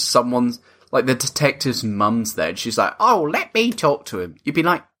life, just someone's like the detective's mum's there, and she's like, "Oh, let me talk to him." You'd be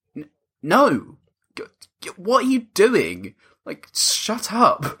like, "No, what are you doing? Like, shut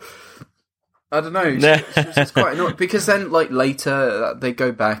up." I don't know. It's quite annoying because then, like later, they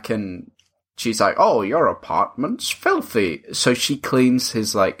go back and she's like, "Oh, your apartment's filthy." So she cleans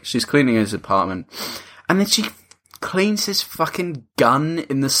she's cleaning his apartment, and then she cleans his fucking gun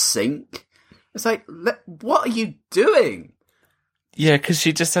in the sink. It's like, what are you doing? Yeah, because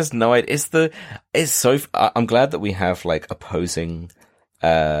she just has no idea. I'm glad that we have like opposing,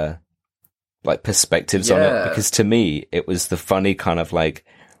 like perspectives on it, because to me it was the funny kind of like,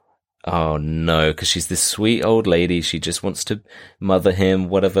 oh no, because she's this sweet old lady. She just wants to mother him,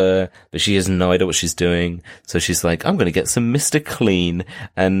 whatever, but she has no idea what she's doing. So she's like, I'm going to get some Mr. Clean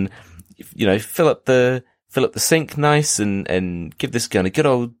and, you know, fill up the sink nice and give this gun a good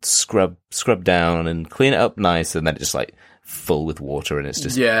old scrub down and clean it up nice. And then it's just like full with water. And it's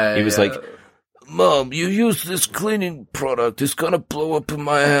just, he was like, Mom, you use this cleaning product. It's going to blow up in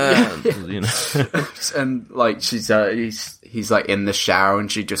my hand. You know? And like he's like in the shower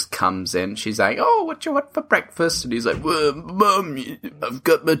and she just comes in. She's like, "Oh, what you want for breakfast?" And he's like, "Well, Mom, I've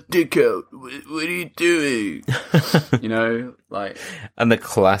got my dick out. What are you doing?" You know, like, and the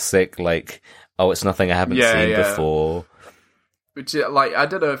classic like, "Oh, it's nothing I haven't seen before." Which, like, I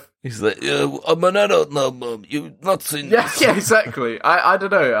don't know if... He's like, I'm an adult now, Mum. You've not seen this. Yeah, exactly. I don't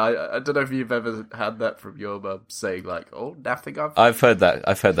know. I don't know if you've ever had that from your mum saying, like, "Oh, nothing I've heard that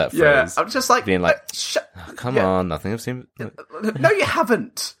phrase. Yeah, I'm just like... Being like, come on, nothing I've seen... No, you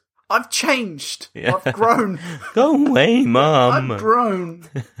haven't. I've changed. Yeah. I've grown. Go away, Mum. I've grown.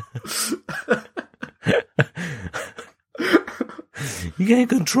 You can't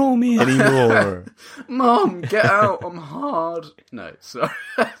control me anymore. Mom, get out. I'm hard. No, sorry.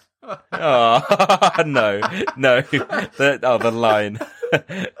 Oh, no. The line.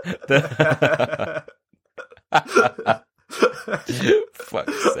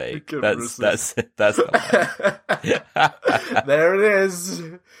 Fuck's sake. That's the line. There it is.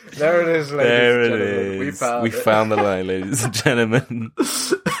 There it is, ladies and gentlemen. We found the line, ladies and gentlemen.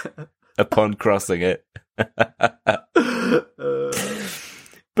 Upon crossing it.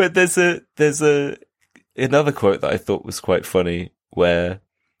 But there's another quote that I thought was quite funny where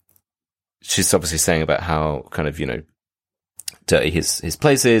she's obviously saying about how kind of, dirty his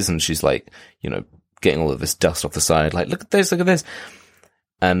place is, and she's like, getting all of this dust off the side, like, look at this.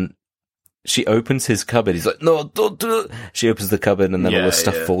 And she opens his cupboard. He's like, no, don't do it. She opens the cupboard, and then all the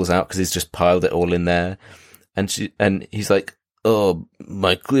stuff falls out because he's just piled it all in there. And he's like, oh,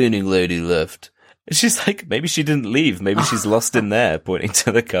 my cleaning lady left. And she's like, maybe she didn't leave. Maybe she's lost in there, pointing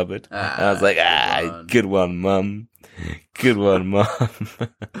to the cupboard. And I was like, good one, Mum. Good one, Mum.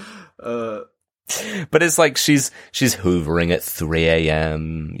 But it's like she's hoovering at 3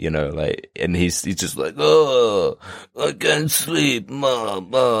 a.m., and he's just like, oh, I can't sleep,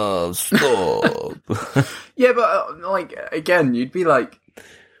 Mom, stop. Yeah, but again, you'd be like,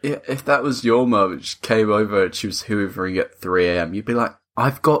 if that was your mum and she came over and she was hoovering at 3 a.m., you'd be like,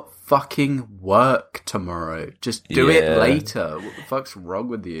 I've got fucking work tomorrow. Just do it later. What the fuck's wrong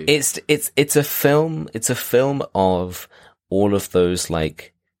with you? It's a film of all of those,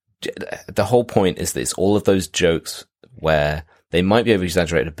 like, the whole point is that it's all of those jokes where they might be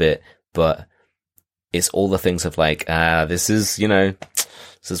over-exaggerated a bit, but it's all the things of like, this is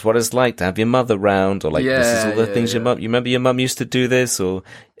what it's like to have your mother round, or like, this is all the things your mum, you remember your mum used to do this, or,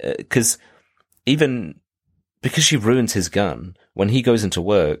 because she ruins his gun, when he goes into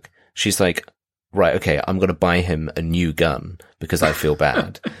work, she's like, right, okay, I'm going to buy him a new gun because I feel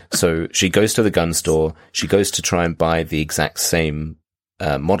bad. So she goes to the gun store, she goes to try and buy the exact same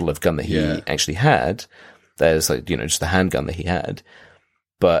model of gun that he actually had. There's like, just the handgun that he had,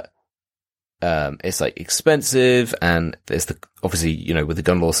 but it's like expensive, and there's obviously, with the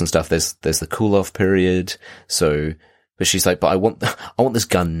gun laws and stuff, there's the cool off period. So, but she's like, but I want this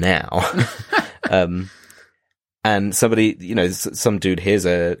gun now. And somebody, some dude hears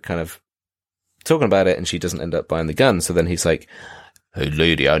her kind of talking about it, and she doesn't end up buying the gun. So then he's like, hey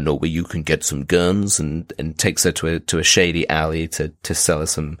lady, I know where you can get some guns, and takes her to a shady alley to sell her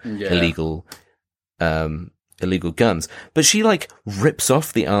some illegal guns. But she like rips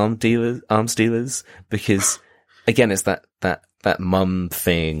off the arms dealers because, again, it's that mum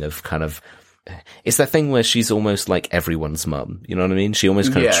thing of kind of, it's that thing where she's almost like everyone's mum. You know what I mean? She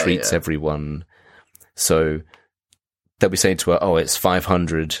almost kind of treats everyone. So they'll be saying to her, oh, it's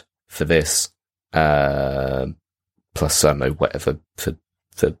 500 for this, plus, I don't know, whatever, for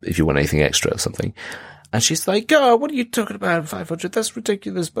if you want anything extra or something. And she's like, oh, what are you talking about? 500? That's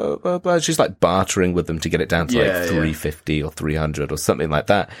ridiculous, blah, blah, blah. She's like bartering with them to get it down to like 350 or 300 or something like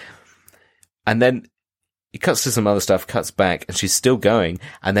that. And then he cuts to some other stuff, cuts back, and she's still going.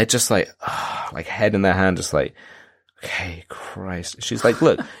 And they're just like, like head in their hand, just like, okay, Christ. She's like,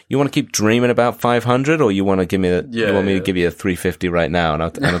 look, you want to keep dreaming about 500, or you want to give me you want me to give you a 350 right now, and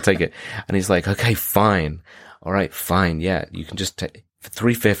I'll take it. And he's like, okay, fine. All right, fine. Yeah, you can just take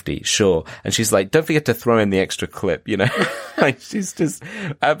 350, sure. And she's like, don't forget to throw in the extra clip, like she's just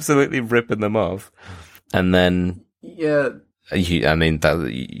absolutely ripping them off. And then, you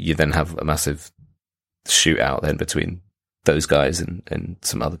then have a massive shootout then between those guys and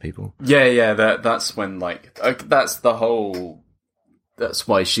some other people. That's when, like, that's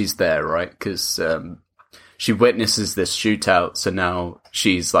why she's there, right? Because she witnesses this shootout, so now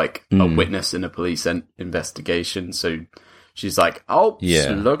she's like a witness in a police investigation. So she's like,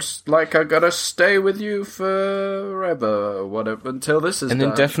 looks like I gotta stay with you forever, or whatever, until this is an done.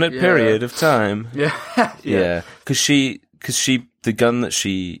 Indefinite period of time. Yeah. Because the gun that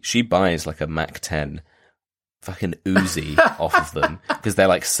she buys, like a Mac 10 fucking Uzi off of them, because they're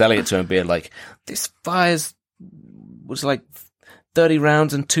like selling it to her and being like, this fires was like 30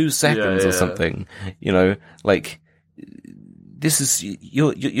 rounds in 2 seconds or something, like, this is,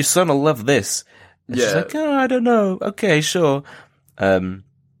 your son will love this. And she's like, oh, I don't know. Okay, sure. So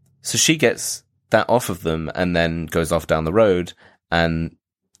she gets that off of them and then goes off down the road, and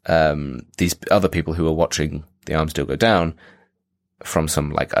these other people who are watching the arms deal go down from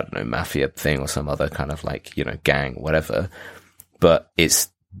some, like, I don't know, mafia thing or some other kind of, like, gang, whatever. But it's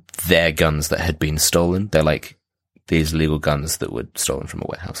their guns that had been stolen. They're like these illegal guns that were stolen from a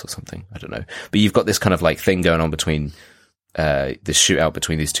warehouse or something. I don't know. But you've got this kind of like thing going on between this shootout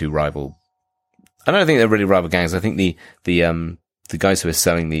between these two rival. I don't think they're really rival gangs. I think the guys who are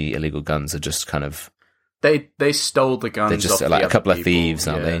selling the illegal guns are just kind of they stole the guns. They're just off like the a couple other of thieves,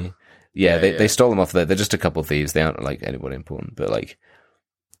 people. aren't they? Yeah, they stole them off there. They're just a couple of thieves. They aren't like anybody important. But like,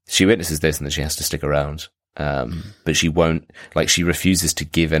 she witnesses this and then she has to stick around. But she won't, like, she refuses to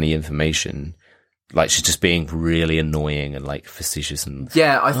give any information. Like, she's just being really annoying and like facetious and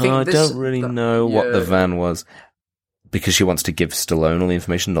I think I don't really know what the van was, because she wants to give Stallone all the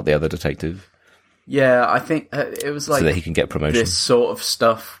information, not the other detective. Yeah, I think it was like so that he can get promotion. This sort of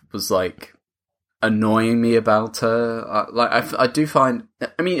stuff was like annoying me about her. I do find.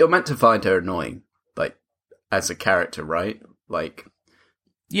 I mean, you're meant to find her annoying, like as a character, right? Like,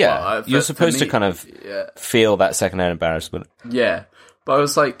 yeah, well, you're supposed to kind of feel that secondhand embarrassment. Yeah, but I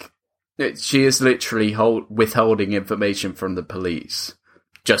was like, she is literally withholding information from the police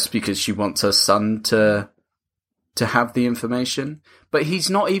just because she wants her son to have the information. But he's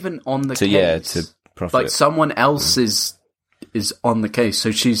not even on the case. Yeah, to profit. Like someone else is on the case,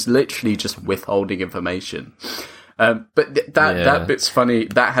 so she's literally just withholding information. But that bit's funny.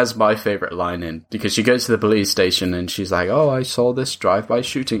 That has my favourite line in, because she goes to the police station and she's like, "Oh, I saw this drive-by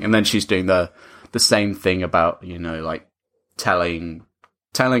shooting," and then she's doing the same thing about, you know, like telling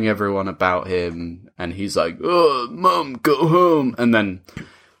everyone about him, and he's like, "Oh, Mum, go home," and then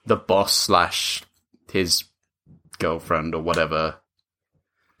the boss / his girlfriend or whatever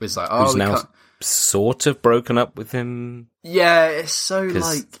is like, "Oh, who's now sort of broken up with him." Yeah, it's so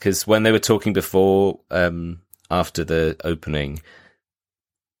because when they were talking before, after the opening,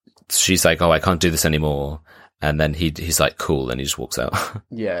 she's like, "Oh, I can't do this anymore," and then he's like, "Cool," and he just walks out.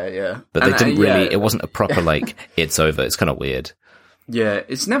 Yeah. But they didn't really. It wasn't a proper like it's over. It's kind of weird. Yeah,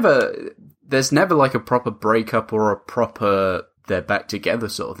 there's never like a proper breakup or a proper they're back together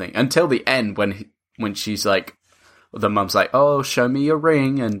sort of thing until the end when she's like, the mum's like, "Oh, show me your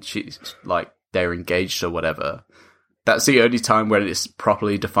ring," and she's like, they're engaged or whatever. That's the only time where it's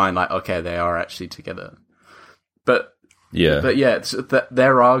properly defined, like, okay, they are actually together. But yeah,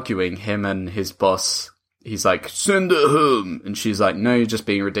 they're arguing, him and his boss. He's like, "Send her home," and she's like, "No, you're just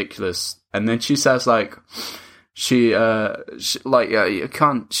being ridiculous." And then she says like, she you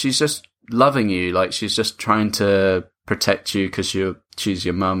can't. She's just loving you, like she's just trying to protect you because she's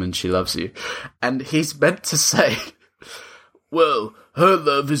your mum and she loves you. And he's meant to say, "Well, her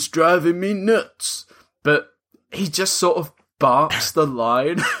love is driving me nuts," but he just sort of barks the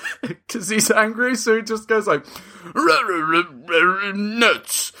line because he's angry, so he just goes like,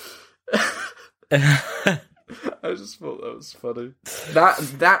 "Nuts." I just thought that was funny.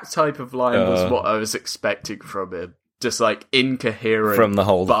 That type of line was what I was expecting from him. Just like incoherent from the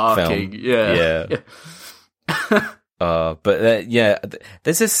whole barking. film. Yeah. But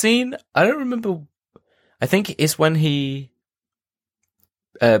there's a scene, I don't remember. I think it's when he,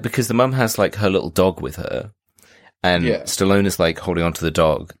 because the mum has like her little dog with her, and Stallone is like holding onto the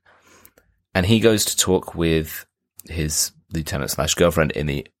dog, and he goes to talk with his lieutenant / girlfriend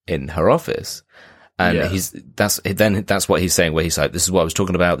in her office. And that's what he's saying, where he's like, "This is what I was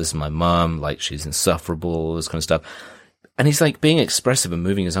talking about. This is my mum. Like, she's insufferable, all this kind of stuff." And he's like being expressive and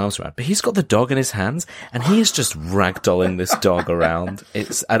moving his arms around, but he's got the dog in his hands and he is just ragdolling this dog around.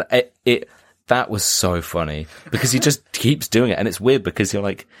 That was so funny because he just keeps doing it. And it's weird because you're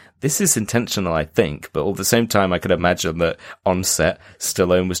like, this is intentional, I think. But at the same time, I could imagine that on set,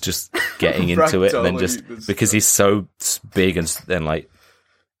 Stallone was just getting into it. And then just because he's so big and like,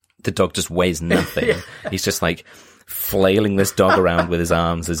 the dog just weighs nothing. Yeah. He's just like flailing this dog around with his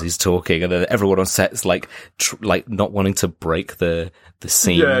arms as he's talking, and then everyone on set's like not wanting to break the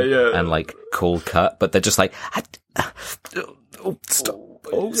scene and like call cut, but they're just like, stop.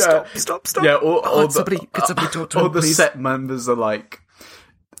 Yeah, somebody talk to him, all the please. set members are like,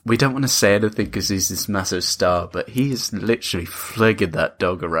 "We don't want to say anything because he's this massive star, but he is literally flinging that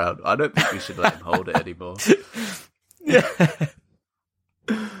dog around. I don't think we should let him hold it anymore." Yeah.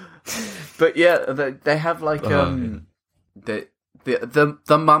 But yeah, they have like the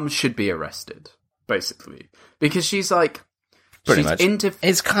mum should be arrested basically because she's like pretty much.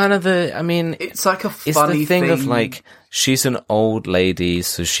 It's kind of it's like a funny it's the thing thing of like she's an old lady,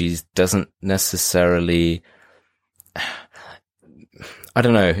 so she doesn't necessarily. I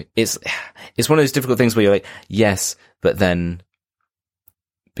don't know. It's one of those difficult things where you're like, yes, but then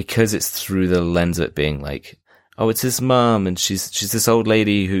because it's through the lens of it being like, oh, it's his mum, and she's this old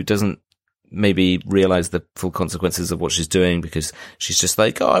lady who doesn't maybe realize the full consequences of what she's doing because she's just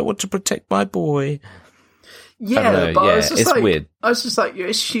like, oh, I want to protect my boy. Yeah, but it's weird. I was just like,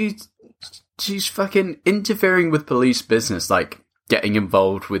 she's fucking interfering with police business, like getting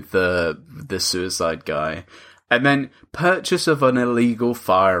involved with the suicide guy, and then purchase of an illegal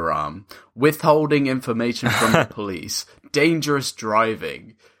firearm, withholding information from the police, dangerous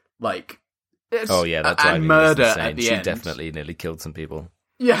driving, like. That's and murder at the end. She definitely nearly killed some people.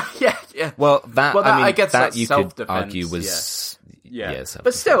 Yeah. Well, I guess that you could argue was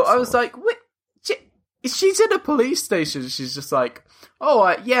but still, I was like, wait, she's in a police station. She's just like, oh,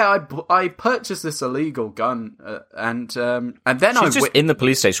 I purchased this illegal gun, and then she's just in the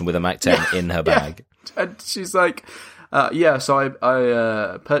police station with a Mac-10 in her bag, and she's like, So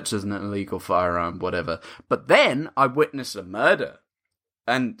I purchased an illegal firearm, whatever. But then I witnessed a murder.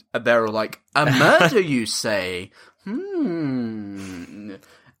 And they were like, a murder, you say?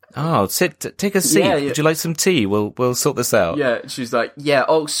 Oh, take a seat. Yeah. Would you like some tea? We'll sort this out. Yeah, she's like, yeah,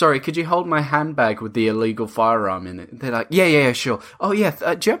 oh, sorry, could you hold my handbag with the illegal firearm in it? They're like, yeah, sure. Oh, yeah,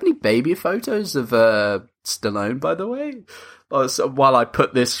 do you have any baby photos of Stallone, by the way? Oh, so while I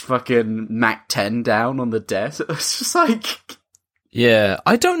put this fucking Mac-10 down on the desk, it's just like... Yeah,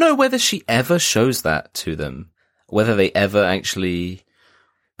 I don't know whether she ever shows that to them. Whether they ever actually...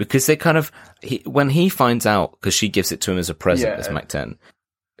 Because they kind of... when he finds out, because she gives it to him as a present, as Mac-10...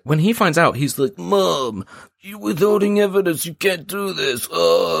 When he finds out, he's like, Mom, you're withholding evidence, you can't do this,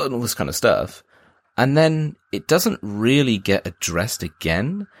 and all this kind of stuff. And then it doesn't really get addressed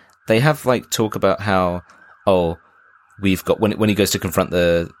again. They have, like, talk about how, we've got, when he goes to confront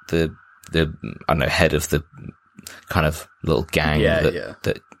the I don't know, head of the kind of little gang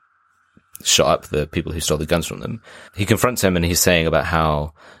that shot up the people who stole the guns from them, he confronts him and he's saying about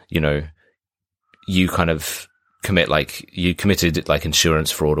how, you kind of... you committed like insurance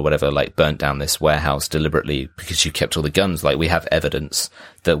fraud or whatever, like burnt down this warehouse deliberately because you kept all the guns. Like we have evidence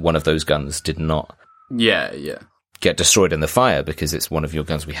that one of those guns did not get destroyed in the fire because it's one of your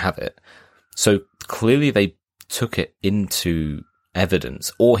guns. We have it. So clearly they took it into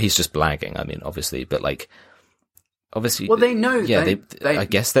evidence, or he's just blagging. I mean, obviously, but like, obviously, well, they know. Yeah, they I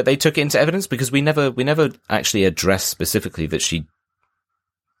guess that they took it into evidence because we never actually addressed specifically that she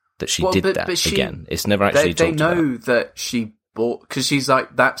did that again. It's never actually they talked know about. that she bought, because she's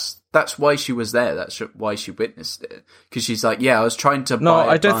like, that's why she was there. That's why she witnessed it. Because she's like, I was trying to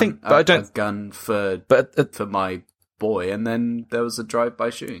buy a gun for my boy, and then there was a drive-by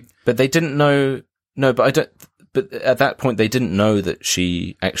shooting. But they didn't know. No, but I don't. But at that point, they didn't know that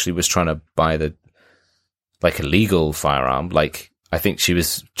she actually was trying to buy the illegal firearm. Like, I think she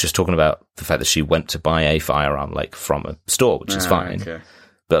was just talking about the fact that she went to buy a firearm from a store, which is fine. Okay.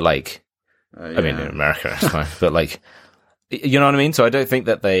 But I mean, in America, it's fine. But you know what I mean? So I don't think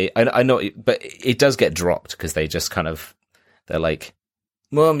that I know, but it does get dropped because they just kind of, they're like,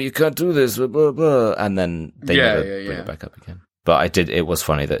 Mom, you can't do this, blah, blah, blah. And then they never bring it back up again. But it was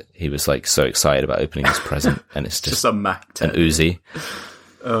funny that he was like so excited about opening his present and it's just a Mac-10. An Uzi.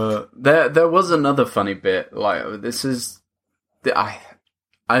 There was another funny bit. This is, I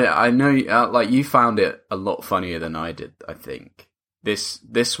know, you found it a lot funnier than I did, I think. This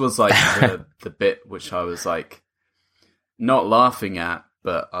was like the bit which I was like not laughing at,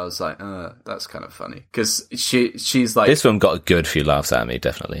 but I was like, that's kind of funny because she's like, this one got a good few laughs at me,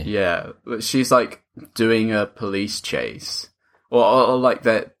 definitely. Yeah, she's like doing a police chase, or like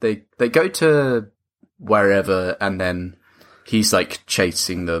they go to wherever, and then he's like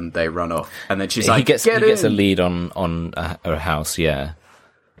chasing them. They run off, and then she's like, he gets a lead on a house, yeah.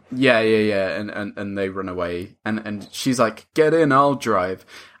 Yeah, and they run away, and she's like, get in, I'll drive.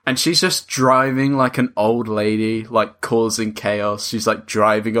 And she's just driving like an old lady, like causing chaos. She's like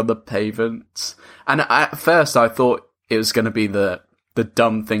driving on the pavements. And at first I thought it was going to be the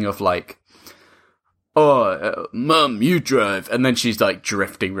dumb thing of like, Mum, you drive. And then she's like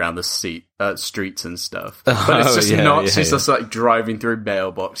drifting around the streets and stuff. But it's just not. She's just like driving through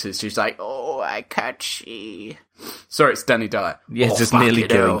mailboxes. She's like, I can't see. Sorry, it's Danny Dyer. Yeah, just nearly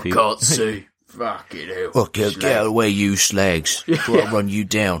killing people. Can't see. Fuck it hell. Well, get out of the way, you slags. Before I run you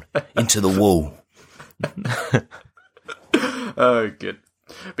down into the wall. Oh, good.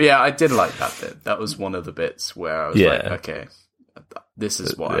 But yeah, I did like that bit. That was one of the bits where I was like, okay, this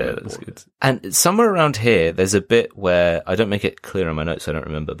is what I'm that's good. And somewhere around here, there's a bit where, I don't make it clear in my notes, I don't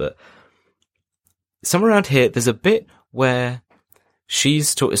remember, but somewhere around here, there's a bit where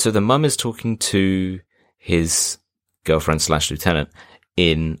she's talking, so the mum is talking to his girlfriend / lieutenant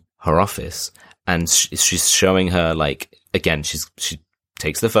in her office, and she's showing her, like, again, she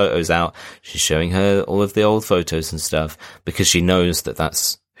takes the photos out, she's showing her all of the old photos and stuff, because she knows that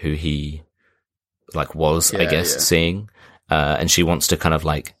that's who he, like, was, seeing, and she wants to kind of,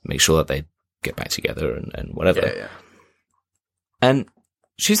 like, make sure that they get back together and whatever. Yeah. And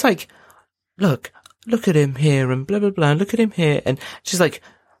she's like, look at him here, and blah, blah, blah, look at him here, and she's like,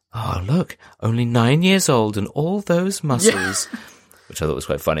 oh, look, only 9 years old and all those muscles, which I thought was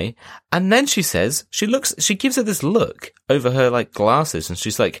quite funny. And then she says, she gives her this look over her, like, glasses, and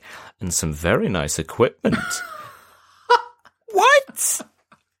she's like, and some very nice equipment. What?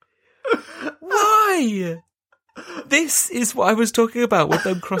 Why? This is what I was talking about with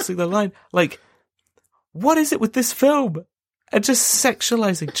them crossing the line. Like, what is it with this film? And just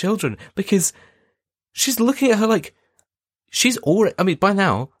sexualizing children, because she's looking at her like, she's already, I mean, by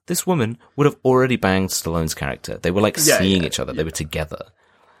now, this woman would have already banged Stallone's character. They were like seeing each other. They were together.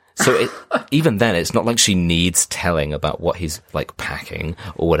 So even then, it's not like she needs telling about what he's like packing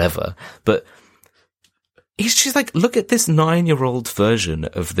or whatever. But she's like, look at this 9-year-old version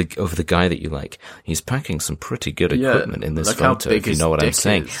of the guy that you like. He's packing some pretty good equipment in this photo, if you know what I'm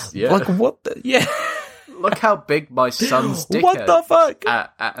saying. Yeah. Like, what the, Look how big my son's dick is. What the fuck?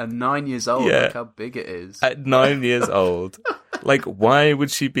 At 9 years old, look how big it is. At 9 years old. Like, why would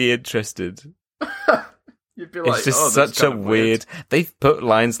she be interested? You'd be like, it's just such a weird... They've put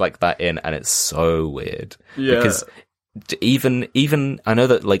lines like that in, and it's so weird. Yeah. Because even I know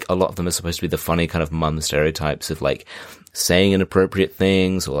that, like, a lot of them are supposed to be the funny kind of mum stereotypes of, like, saying inappropriate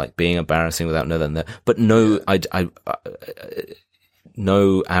things or, like, being embarrassing without knowing that. But no,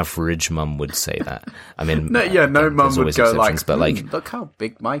 no average mum would say that. I mean, no mum would go like, but like, look how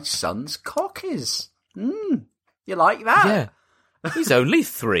big my son's cock is. You like that? Yeah, he's only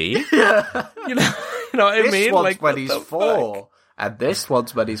 3. Yeah. You know what I mean? This one's like, when he's 4, and this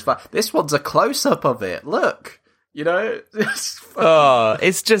one's when he's 5. This one's a close up of it. Look, you know.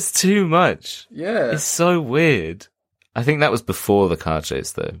 It's just too much. Yeah, it's so weird. I think that was before the car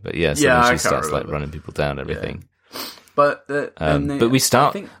chase, though. But yeah, so when she starts like running people down, and everything. Yeah. But we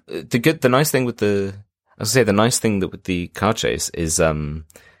start the nice thing with the with the car chase is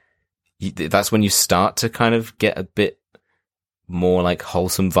that's when you start to kind of get a bit more like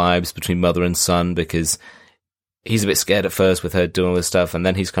wholesome vibes between mother and son, because he's a bit scared at first with her doing all this stuff, and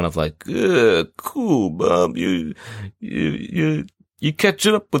then he's kind of like, cool, Mom, you catch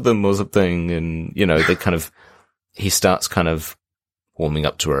up with them or something, and you know he starts kind of warming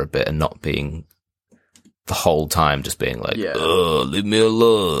up to her a bit and not being the whole time just being like, leave me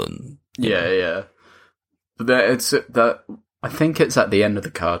alone. Yeah. But I think it's at the end of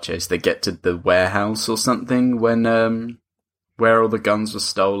the car chase. They get to the warehouse or something when where all the guns were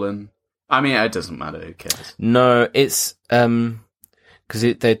stolen. I mean, it doesn't matter. Who cares? No, it's because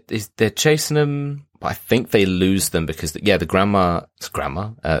they're chasing them. But I think they lose them because the grandma.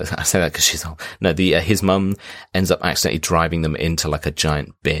 I say that because she's old. No, his mum ends up accidentally driving them into like a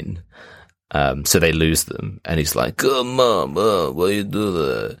giant bin. So they lose them, and he's like, "Oh, Mom, why you do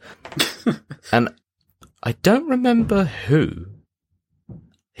that?" And I don't remember who.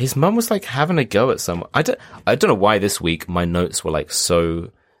 His mum was like having a go at someone. I don't know why this week my notes were like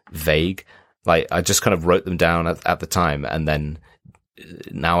so vague. Like I just kind of wrote them down at the time, and then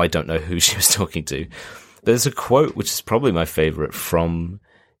now I don't know who she was talking to. There's a quote which is probably my favorite from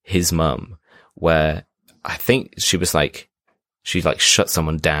his mum, where I think she was like, she like shut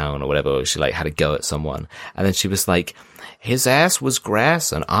someone down or whatever, or she like had a go at someone, and then she was like, his ass was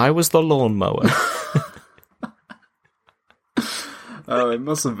grass and I was the lawnmower. Oh, I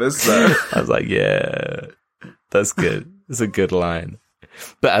must have missed that. I was like, yeah, that's good. It's a good line.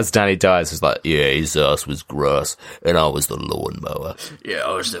 But as Danny Dyer was like, yeah, his ass was grass and I was the lawnmower. Yeah,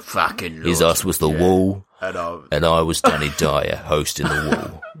 I was the fucking lawnmower. His ass was the wall and I was Danny Dyer hosting the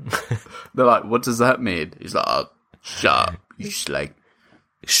wall. They're like, what does that mean? He's like, oh, shut up, you slag.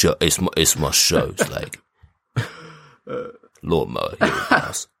 Shut, it's my show, slag. Lawnmower, you're a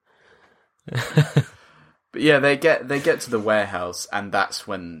ass. But yeah, they get to the warehouse, and that's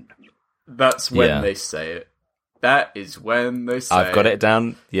when they say it. That is when they say I've got it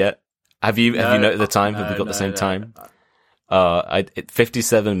down. Yeah. Have you noted the time? Have we got the same time?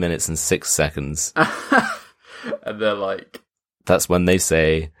 57 minutes and 6 seconds. And they're like, that's when they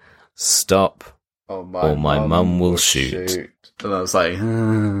say, stop, or my mum will shoot. And I was like,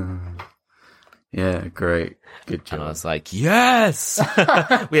 yeah, great. Good job. And I was like, yes!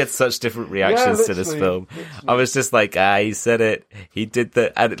 We had such different reactions to this film. Literally. I was just like, he said it. He did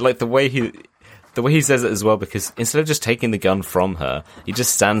that. And like the way he says it as well, because instead of just taking the gun from her, he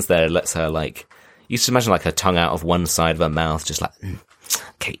just stands there and lets her like, you just imagine like her tongue out of one side of her mouth, just like,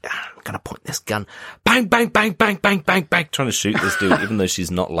 okay, I'm gonna point this gun, bang, bang, bang, bang, bang, bang, bang, trying to shoot this dude, even though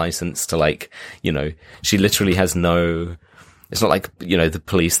she's not licensed to like, you know, she literally has no, it's not like, you know, the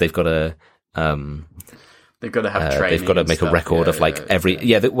police, they've got to, they've got to have training. They've got to make a record of like every,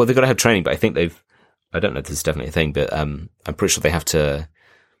 they've got to have training, but I think I don't know if this is definitely a thing, but, I'm pretty sure they have to,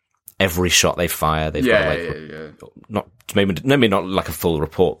 every shot they fire, they've got to like, not, maybe not like a full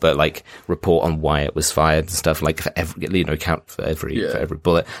report, but like report on why it was fired and stuff, like for every, you know, count for every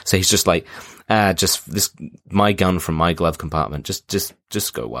bullet. So he's just like, just this, my gun from my glove compartment,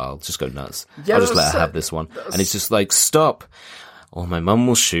 just go wild, just go nuts. I'll just let her have this one. And he's just like, stop. Or my mum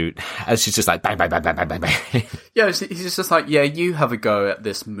will shoot. And she's just like, bang, bang, bang, bang, bang, bang, bang. Yeah, he's just like, yeah, you have a go at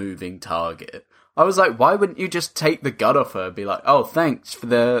this moving target. I was like, why wouldn't you just take the gun off her and be like, oh, thanks for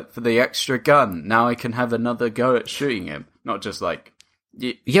the extra gun. Now I can have another go at shooting him. Not just like...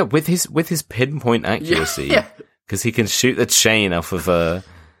 Yeah, with his pinpoint accuracy. Because he can shoot the chain off of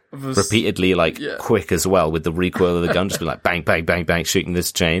repeatedly, quick as well, with the recoil of the gun. Just be like, bang, bang, bang, bang, shooting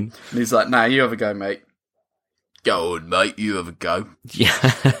this chain. And he's like, nah, you have a go, mate. Go on, mate, you have a go.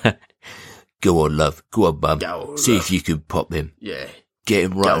 Yeah. Go on, love. Go on, Mum. Go on, See love. if you can pop him. Yeah. Get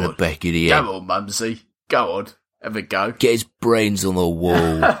him right in the back of the head. Go on, Mumsy. Go on. Have a go. Get his brains on the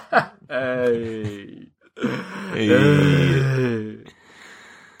wall. Hey.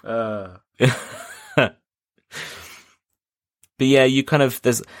 But yeah, you kind of,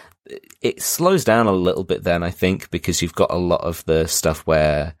 it slows down a little bit then, I think, because you've got a lot of the stuff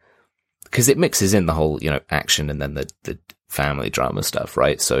where, because it mixes in the whole, action and then the family drama stuff,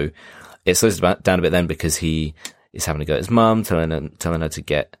 right? So it slows down a bit then because he is having to go at his mum, telling her to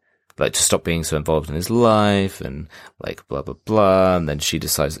get, to stop being so involved in his life and blah, blah, blah. And then she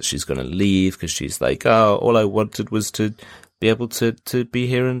decides that she's going to leave because she's like, oh, all I wanted was to be able to be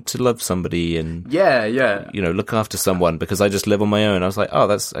here and to love somebody and look after someone because I just live on my own. I was like, oh,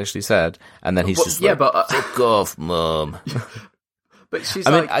 that's actually sad. And then he's fuck off, Mum. But she's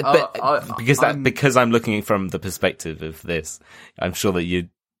because I'm looking from the perspective of this, I'm sure that you'd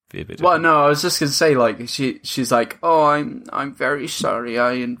be a bit. Well, no, I was just gonna say she's like, oh, I'm very sorry,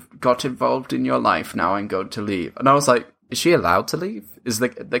 I got involved in your life. Now I'm going to leave, and I was like, is she allowed to leave? Is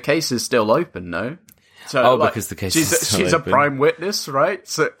the case is still open? No. So, because the case is still she's open. a prime witness, right?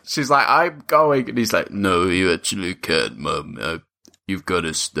 So she's like, I'm going, and he's like, no, you actually can't, Mum. You've got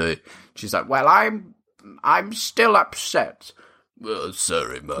to stay. She's like, well, I'm still upset. Well,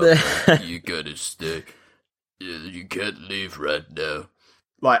 sorry, Mum. You gotta stay. You can't leave right now.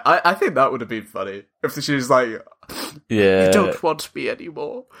 I think that would have been funny if she was like, yeah, you don't want me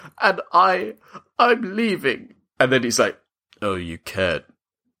anymore, and I'm leaving. And then he's like, oh, you can't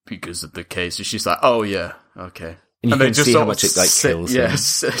because of the case. And she's like, oh yeah, okay. And they just see how much it kills him. Yes,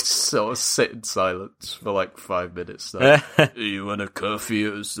 sort of sit in silence for 5 minutes. You want a coffee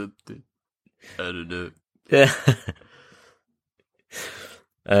or something? I don't know. Yeah.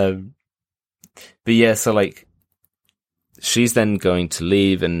 But yeah, so she's then going to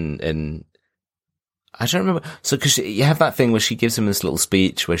leave and I don't remember. So because you have that thing where she gives him this little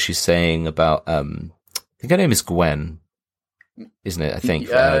speech where she's saying about I think her name is Gwen, isn't it? I think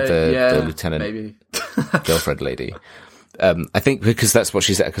the lieutenant maybe. girlfriend lady. I think because that's what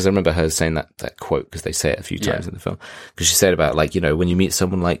she said, because I remember her saying that quote, because they say it a few times in the film, because she said about when you meet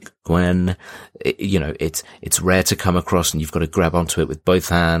someone like Gwen, it's rare to come across and you've got to grab onto it with both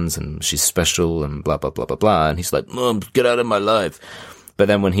hands and she's special and blah, blah, blah, blah, blah. And he's like, Mom, get out of my life. But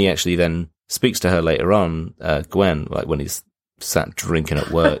then when he actually then speaks to her later on, Gwen, when he's sat drinking at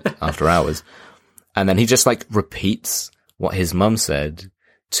work after hours, and then he just repeats what his mum said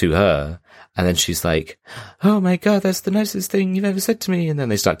to her. And then she's like, oh my God, that's the nicest thing you've ever said to me. And then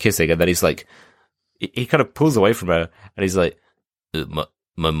they start kissing. And then he's like, he kind of pulls away from her and he's like, my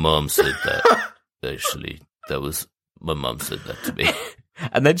mom said that. Actually, my mom said that to me.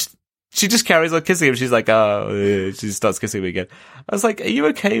 And then she just carries on kissing him. She's like, oh, she starts kissing him again. I was like, are you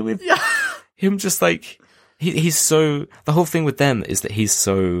okay with him just he's so, the whole thing with them is that he's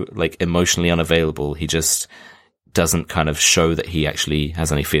so emotionally unavailable. He just doesn't kind of show that he actually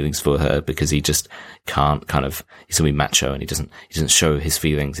has any feelings for her because he just can't he's gonna be macho and he doesn't show his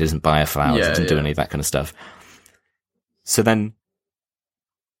feelings. He doesn't buy her flowers. He doesn't do any of that kind of stuff. So then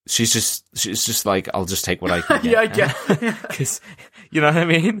she's just like, I'll just take what I can get. Yeah, I get. Cause you know what I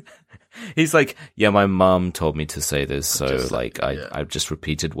mean? He's like, yeah, my mom told me to say this. So I've just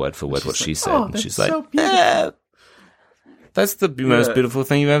repeated word for word what she said. Oh, and she's so like, yeah, that's the most beautiful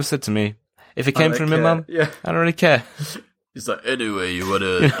thing you've ever said to me. If it came from your mum, I don't really care. He's like, anyway, you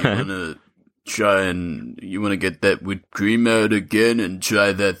wanna try and you wanna get that whipped cream out again and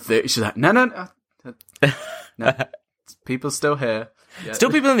try that thing. She's like, no. People still here. Yeah. Still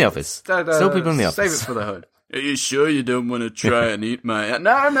people in the office. Still people in the office. Save it for the home. Are you sure you don't want to try and eat my...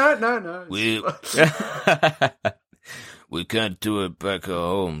 No. We can't do it back at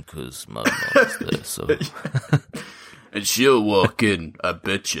home because my mom's there, so... And she'll walk in, I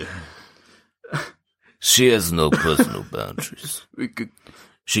bet you. She has no personal boundaries.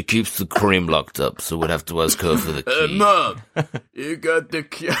 She keeps the cream locked up, so we'd have to ask her for the key. Mom, you got the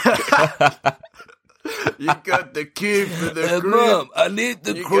key. You got the key for the cream. Mom, I need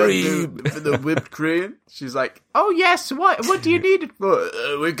the cream. For the whipped cream? She's like, oh yes, what do you need it for?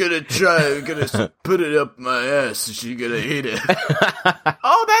 We're gonna put it up my ass, so she's gonna eat it.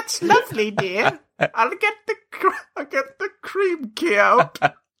 Oh, that's lovely, dear. I'll get the cream key out.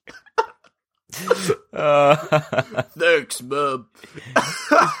 Thanks, Mum.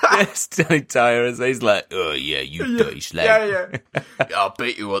 Telling Tyrus, he's like, oh yeah, you dirty slag. Yeah. I'll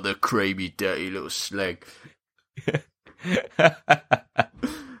beat you on the creamy, dirty little slag.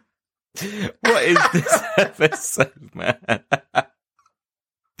 What is this episode, man?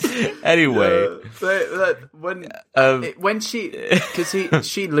 Anyway, when she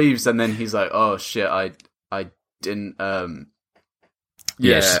leaves and then he's like, oh shit, I didn't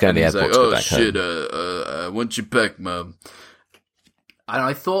she's going to the airport to go back shit, home. I want you back, Mum. And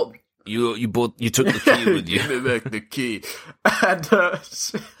I thought you took the key with you. Give me back the key. And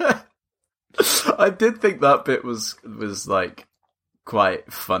I did think that bit was like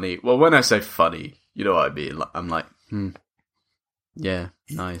quite funny. Well, when I say funny, you know what I mean. I'm like, yeah,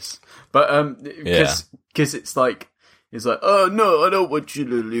 nice. But because it's like, oh no, I don't want you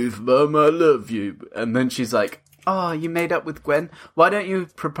to leave, Mum. I love you. And then she's like, oh, you made up with Gwen? Why don't you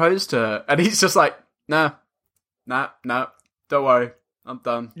propose to her? And he's just like, no, don't worry, I'm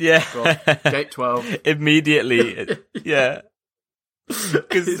done. Yeah, Gate 12 immediately. Yeah,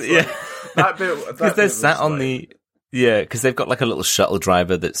 because that bit because they're sat on the. Yeah, because they've got like a little shuttle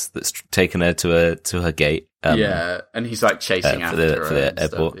driver that's taken her to her gate. And he's like chasing after her for the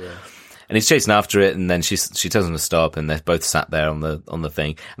airport. Stuff, yeah. And he's chasing after it, and then she tells him to stop, and they're both sat there on the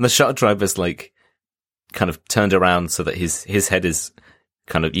thing. And the shuttle driver's like kind of turned around so that his head is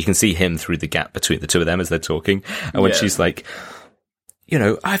kind of, you can see him through the gap between the two of them as they're talking. And when she's like, you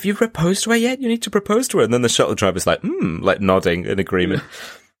know, have you proposed to her yet? You need to propose to her. And then the shuttle driver's like, like nodding in agreement.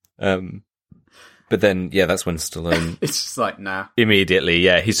 But then, that's when Stallone... It's just like, nah.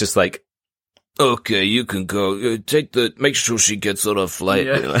 Immediately, he's just like, okay, you can go. Make sure she gets on a flight.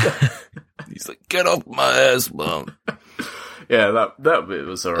 Yeah. He's like, get off my ass, Mom. Yeah, that bit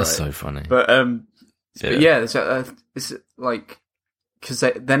was alright. That's so funny. But, it's like... Because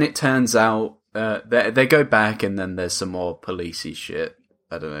then it turns out they go back and then there's some more policey shit.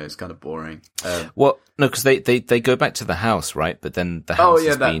 I don't know, it's kind of boring. Well, no, because they go back to the house, right? But then the house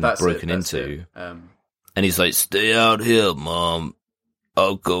has been broken into. And he's like, stay out here, Mom.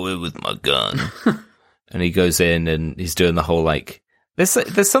 I'll go in with my gun. And he goes in and he's doing the whole, like...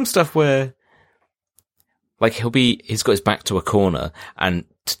 There's some stuff where... Like, he's got his back to a corner, and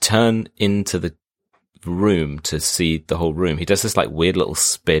to turn into the room to see the whole room, he does this, like, weird little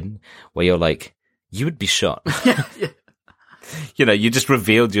spin where you're like, you would be shot. Yeah. You know, you just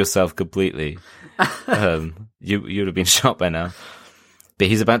revealed yourself completely. You would have been shot by now. But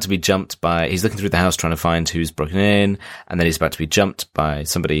he's about to be jumped by... He's looking through the house trying to find who's broken in, and then he's about to be jumped by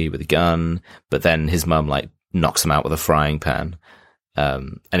somebody with a gun, but then his mum, like, knocks him out with a frying pan.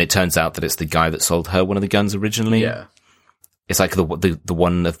 And it turns out that it's the guy that sold her one of the guns originally. Yeah. It's like the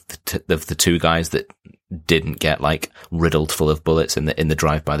one of the two guys that didn't get, like, riddled full of bullets in the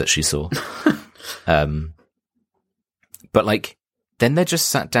drive-by that she saw. But, like, then they're just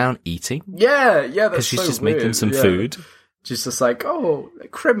sat down eating. Yeah, that's because she's so just weird. making some food. She's just like, oh,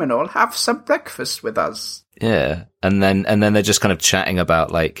 criminal, have some breakfast with us. Yeah, and then they're just kind of chatting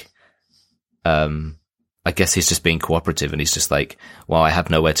about, like, I guess he's just being cooperative, and he's just like, well, I have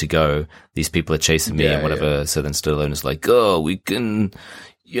nowhere to go. These people are chasing me and whatever. Yeah. So then Stallone is like, oh, we can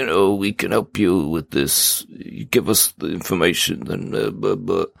help you with this. You give us the information, and blah,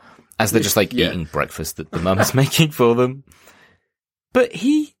 blah. As they're just like eating breakfast that the mum is making for them. But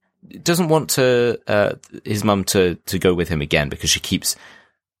he doesn't want his mum to go with him again, because she keeps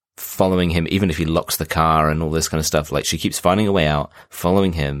following him, even if he locks the car and all this kind of stuff. Like, she keeps finding a way out,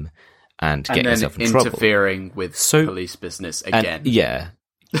 following him, and getting herself in trouble. Interfering with police business again. Yeah.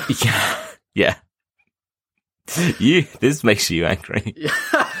 This makes you angry.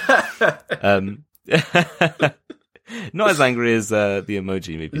 Not as angry as the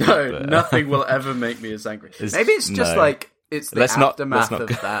emoji, maybe. No, nothing will ever make me as angry. Maybe it's just like, it's the aftermath of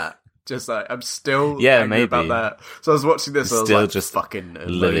that. Just like, I'm still angry about that. So I was watching this, and I was like, just fucking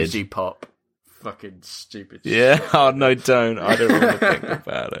emoji pop. Fucking stupid shit. Yeah, oh no, don't. I don't want to think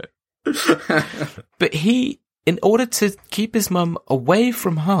about it. But in order to keep his mum away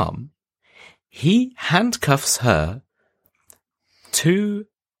from harm, he handcuffs her to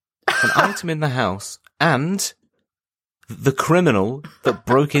an item in the house and the criminal that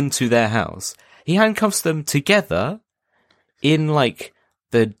broke into their house. He handcuffs them together in, like,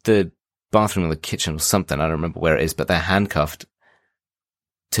 the bathroom or the kitchen or something. I don't remember where it is, but they're handcuffed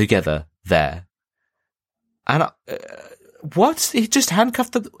together there. And what? He just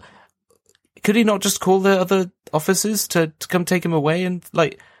handcuffed them? Could he not just call the other officers to come take him away and,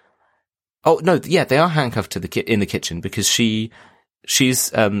 like... Oh, no, yeah, they are handcuffed in the kitchen because she's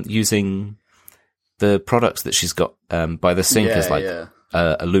using the products that she's got by the sink as, like,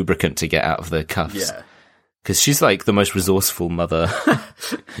 a lubricant to get out of the cuffs. Yeah. Because she's like the most resourceful mother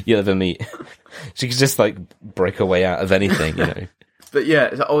you ever meet. She could just like break her way out of anything, you know. But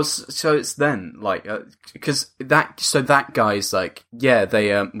yeah, so it's then like because that guy's like,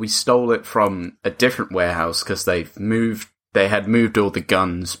 yeah, we stole it from a different warehouse because they had moved all the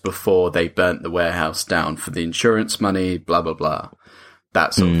guns before they burnt the warehouse down for the insurance money, blah blah blah,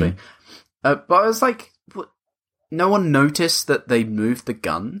 that sort of thing. But I was like, what? No one noticed that they moved the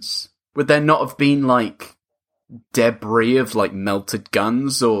guns? Would there not have been like debris of like melted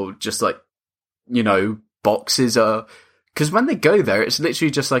guns or just like, you know, boxes or? Because when they go there, it's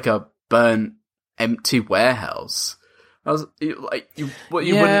literally just like a burnt, empty warehouse. I was like, you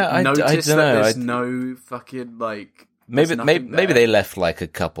wouldn't notice that there's no fucking like. Maybe they left like a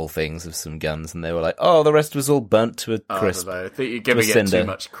couple things of some guns, and they were like, "Oh, the rest was all burnt to a crisp." I think you're giving it too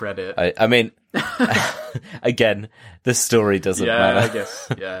much credit. I mean, again, the story doesn't matter. I guess.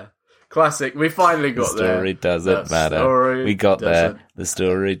 Yeah, classic. We finally got there. The story doesn't matter. We got there. The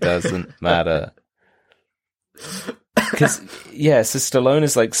story doesn't matter. Because so Stallone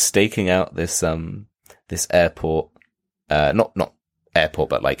is like staking out this this airport, not airport,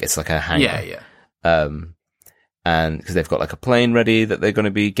 but like it's like a hangar. And because they've got like a plane ready that they're going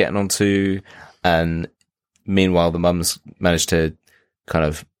to be getting onto, and meanwhile the mum's managed to kind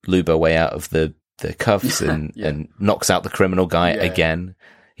of lube her way out of the cuffs and knocks out the criminal guy again.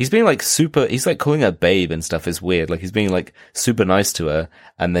 He's being like he's like calling her babe and stuff is weird. Like he's being like super nice to her,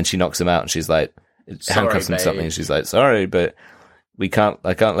 and then she knocks him out and she's like, handcuffs him something, and she's like, sorry, but I can't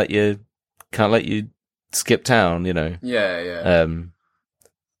let you skip town, you know.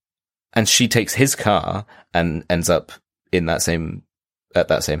 And she takes his car and ends up in at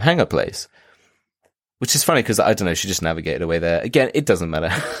that same hangar place, which is funny because I don't know, she just navigated away there. Again, it doesn't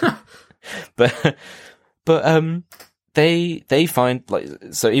matter. but they find like,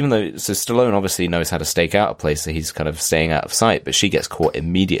 so Stallone obviously knows how to stake out a place, so he's kind of staying out of sight, but she gets caught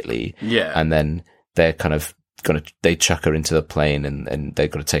immediately. Yeah. And then they're kind of they chuck her into the plane and they're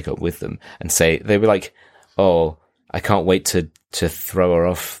going to take her with them and they were like, oh, I can't wait to throw her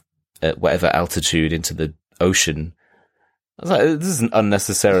off at whatever altitude into the ocean. I was like, this isn't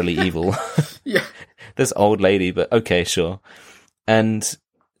unnecessarily evil. Yeah. This old lady, but okay, sure. And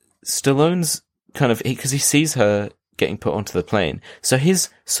Stallone's kind of, because he sees her getting put onto the plane. So his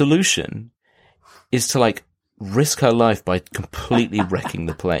solution is to like risk her life by completely wrecking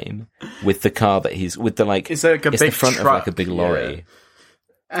the plane with the car that with the like, it's like the front truck of like a big lorry.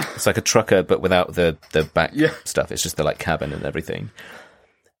 Yeah. It's like a trucker, but without the back stuff. It's just the like cabin and everything.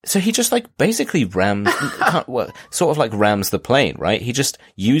 So he just like basically rams the plane, right? He just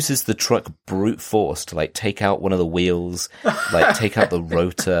uses the truck brute force to like take out one of the wheels, like take out the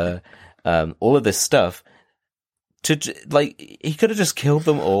rotor, all of this stuff. To like, he could have just killed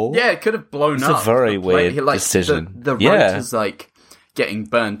them all. Yeah, it could have blown up. It's a very weird decision. The rotor's like getting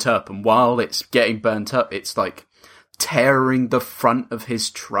burnt up, and while it's getting burnt up, it's like tearing the front of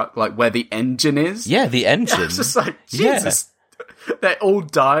his truck, like where the engine is. Yeah, the engine. It's just like, Jesus. Yeah. They all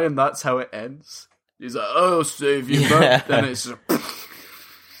die, and that's how it ends. He's like, "Oh, save you, man." Then it's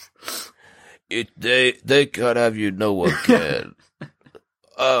they can't have you. No one can.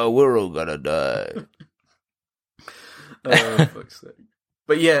 Oh, we're all gonna die. Oh, fuck's sake!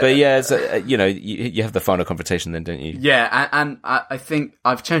 But so, you know, you have the final confrontation, then, don't you? Yeah, and I think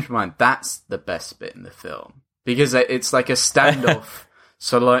I've changed my mind. That's the best bit in the film because it's like a standoff.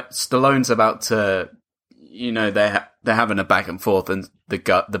 So Stallone's about to. You know, they're having a back and forth, and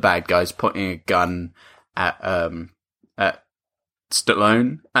the bad guy's pointing a gun at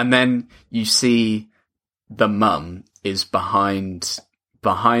Stallone, and then you see the mum is behind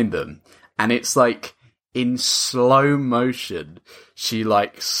them, and it's like in slow motion. She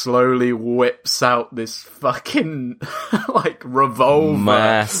like slowly whips out this fucking like revolver,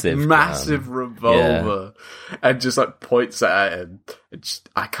 massive revolver, and just like points it at him.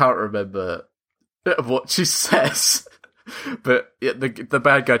 I can't remember what she says, but the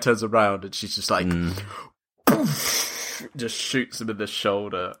bad guy turns around and she's just like just shoots him in the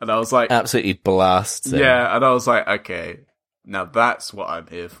shoulder, and I was like, absolutely blasts him. Yeah, and I was like, okay, now that's what I'm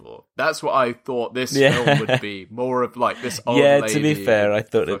here for. That's what I thought this film would be, more of like this old lady. To be fair, I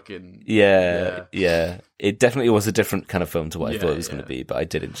thought fucking, it definitely was a different kind of film to what I thought it was going to be, but I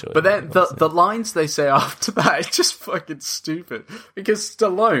did enjoy it. But then the lines they say after that is just fucking stupid, because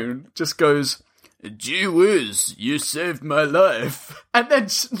Stallone just goes, "Gee whiz, you saved my life." And then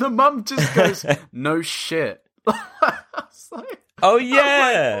the mum just goes, "No shit." Like, oh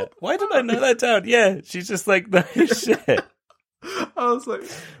yeah! Why did I know that down? Yeah, she's just like, "No shit." I was like,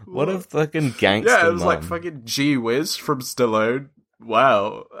 what a fucking gangster. Yeah, it was mum. like fucking gee whiz from Stallone.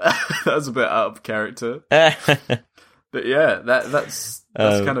 Wow, that's a bit out of character. But yeah, that's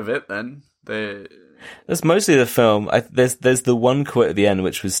kind of it then. That's mostly the film. There's the one quote at the end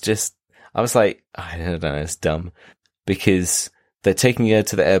which was just, I was like, I don't know, it's dumb, because they're taking her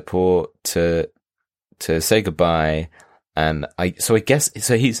to the airport to say goodbye, and I guess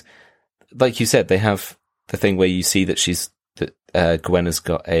he's, like you said, they have the thing where you see that Gwen has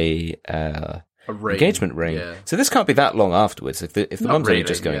got a ring. Engagement ring. Yeah. So this can't be that long afterwards if the mum's only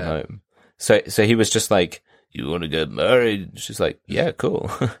just going home. So he was just like, you want to get married? She's like, yeah,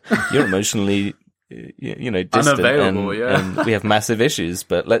 cool. You're emotionally, distant, unavailable, and we have massive issues,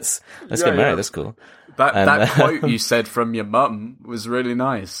 but let's get married. That's cool. That quote you said from your mum was really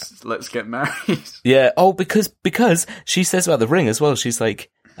nice. Let's get married. Yeah. Oh, because she says about the ring as well. She's like,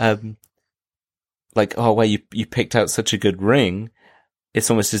 oh, well, you picked out such a good ring. It's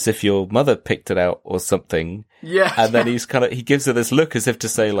almost as if your mother picked it out or something. Yeah. And then he gives her this look as if to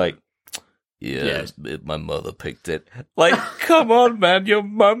say like, yeah, my mother picked it. Like, come on, man, your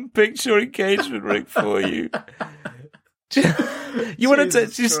mum picked your engagement ring for you. You wanted to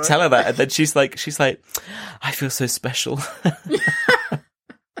just tell her that, and then she's like, I feel so special.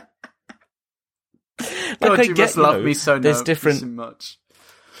 God, you must love me so much.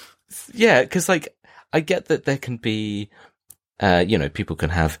 Yeah, because like I get that there can be, people can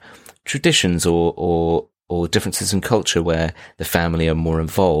have traditions or differences in culture where the family are more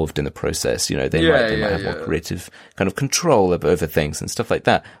involved in the process. They might have more creative kind of control over things and stuff like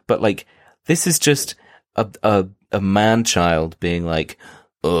that. But like, this is just a man-child being like,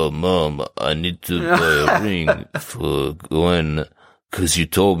 oh, Mom, I need to buy a ring for Gwen because you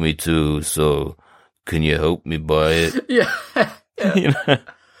told me to, so can you help me buy it? Yeah.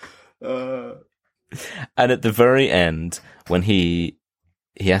 And at the very end, when he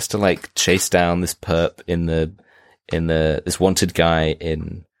has to like chase down this perp in this wanted guy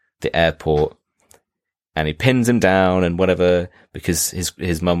in the airport, and he pins him down and whatever, because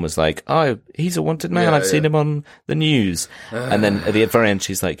his mum was like, oh, he's a wanted man. I've seen him on the news. And then at the very end,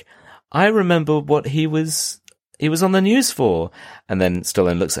 she's like, I remember what he was on the news for. And then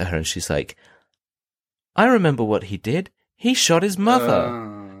Stallone looks at her and she's like, I remember what he did. He shot his mother.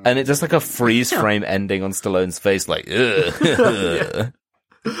 And it does like a freeze frame ending on Stallone's face, like, ugh.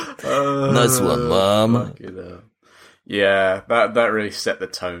 Nice one, Mom. Yeah, that really set the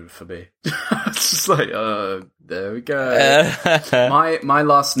tone for me. It's just like, there we go. My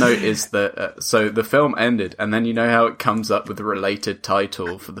last note is that so the film ended, and then you know how it comes up with a related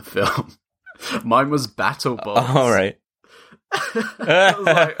title for the film. Mine was Battle Bots. All right. I was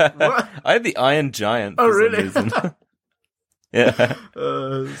like, what? I had the Iron Giant. Oh, really? Yeah,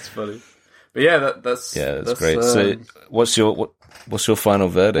 it's funny. But yeah, that's great. So, what's your final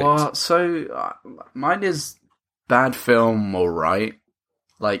verdict? Well, so mine is bad film, all right.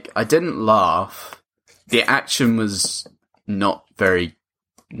 Like, I didn't laugh. The action was not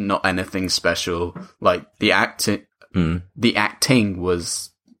anything special. Like, the acting was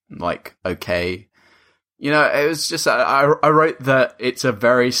like okay. It was just I wrote that it's a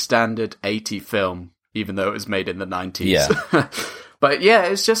very standard 80 film, even though it was made in the 90s. Yeah. But yeah,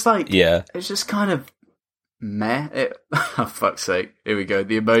 it's just like, it's just kind of meh. Oh, fuck's sake. Here we go.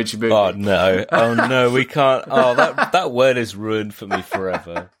 The Emoji Movie. Oh no, we can't. Oh, that word is ruined for me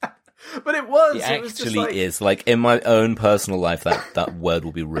forever. But it was. It actually is. Like, in my own personal life, that word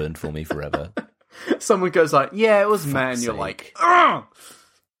will be ruined for me forever. Someone goes like, yeah, it was meh, and you're like, oh,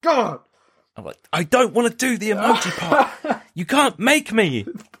 God. I'm like, I don't want to do the emoji part. You can't make me.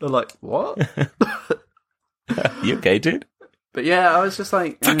 They're like, what? You okay, dude? But yeah, I was just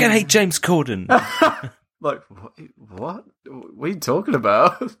like, fucking hate James Corden. Like, what? What are you talking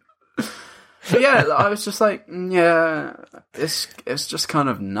about? But yeah, I was just like, yeah, it's just kind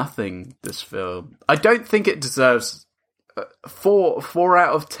of nothing, this film. I don't think it deserves 4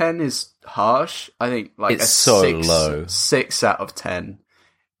 out of 10 is harsh. I think like it's so low. 6 out of 10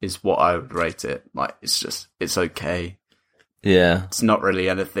 is what I would rate it. Like, it's okay. Yeah. It's not really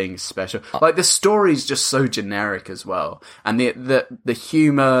anything special. Like, the story's just so generic as well. And the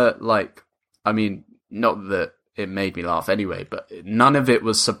humor, like, I mean, not that it made me laugh anyway, but none of it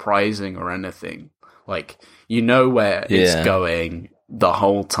was surprising or anything. Like, you know where it's going the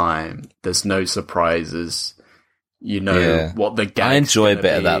whole time. There's no surprises. You know what the gag's I enjoy a bit be.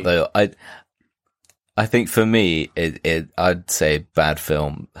 of that, though. I think for me, I'd say bad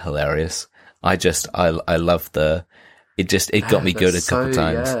film, hilarious. I love it got me good a couple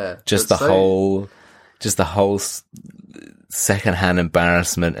times. Yeah, just the whole secondhand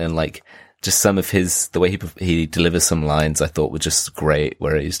embarrassment, and like just some of the way he delivers some lines I thought were just great,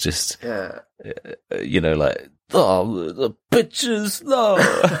 where he's just, like Oh, the bitches, no.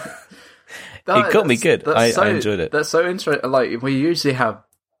 It got me good. I enjoyed it. That's so interesting. Like, we usually have,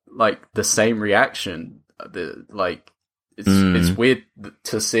 like, the same reaction. It's weird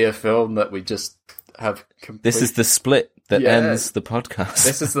to see a film that we just have This is the split that ends the podcast.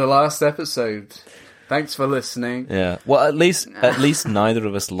 This is the last episode. Thanks for listening. Yeah. Well, at least neither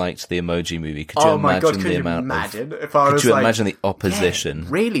of us liked the Emoji Movie. Could you imagine the amount of... Could you imagine the opposition? Yeah,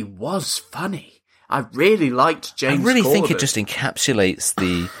 it really was funny. I really liked James Corden. I really think it just encapsulates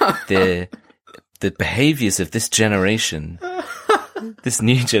the behaviours of this generation. This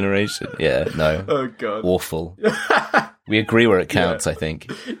new generation. Yeah, no. Oh, God. Awful. We agree where it counts, I think.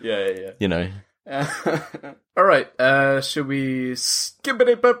 Yeah. You know. All right, should we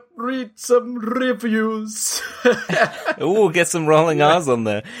read some reviews? Ooh, get some rolling R's on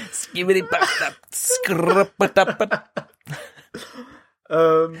there.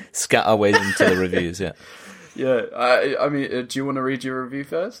 Scat our way into the reviews, yeah. Yeah, I mean, do you want to read your review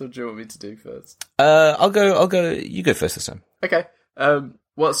first, or do you want me to do first? I'll go. You go first this time. Okay.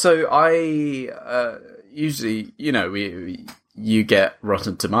 Well, so I usually, you get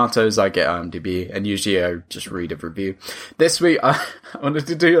Rotten Tomatoes, I get IMDb, and usually I just read a review. This week, I wanted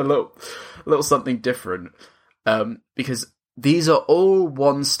to do a little something different, because these are all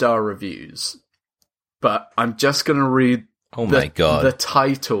 1-star reviews, but I'm just going to read the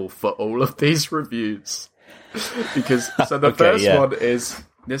title for all of these reviews. Because, so the first one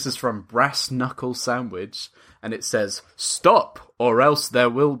this is from Brass Knuckle Sandwich, and it says, "Stop, or else there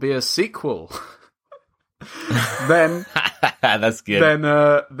will be a sequel." Then that's good.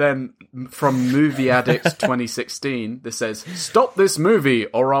 Then from Movie Addict 2016, this says, "Stop this movie,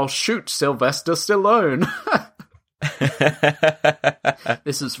 or I'll shoot Sylvester Stallone."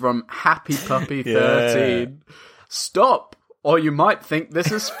 This is from Happy Puppy 13. "Stop, or you might think this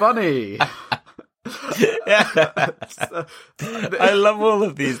is funny." I love all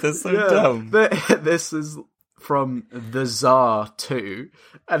of these. They're so dumb. This is from The Tsar 2,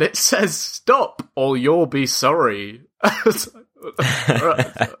 and it says, "Stop, or you'll be sorry."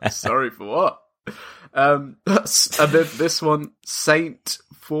 Sorry for what? And then this one, Saint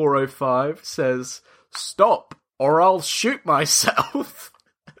 405, says, "Stop, or I'll shoot myself."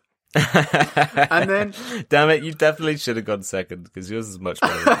 And then, damn it, you definitely should have gone second, because yours is much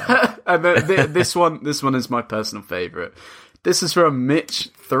better. And then this one is my personal favourite. This is from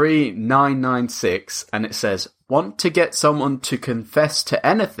Mitch3996, and it says, "Want to get someone to confess to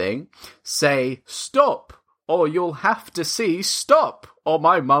anything? Say, 'Stop, or you'll have to see stop, or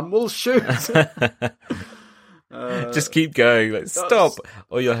my mum will shoot.'" Just keep going. Like, "Stop,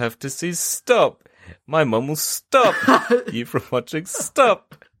 or you'll have to see stop. My mum will stop you from watching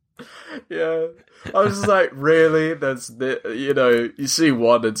stop." Yeah, I was just like, really? You see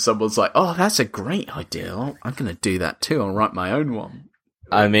one and someone's like, "Oh, that's a great idea. I'm going to do that too. I'll write my own one."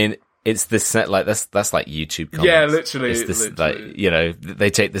 I mean, it's this set, like, that's like YouTube comments. Yeah, literally. It's this, literally. Like, they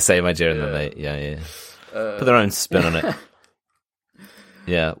take the same idea and then they, put their own spin on it.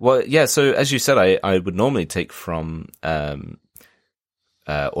 Yeah. Well, yeah, so as you said, I would normally take from, I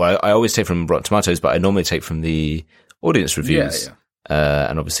always take from Rotten Tomatoes, but I normally take from the audience reviews. Yeah.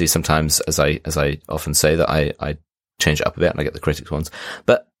 And obviously sometimes, as I often say, that I change it up a bit and I get the critics ones.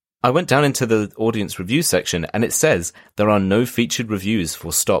 But I went down into the audience review section and it says there are no featured reviews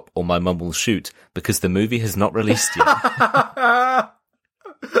for Stop or My Mum Will Shoot because the movie has not released yet.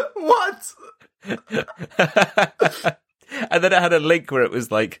 What? And then it had a link where it was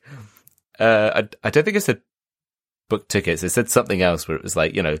like, I don't think it said book tickets. It said something else where it was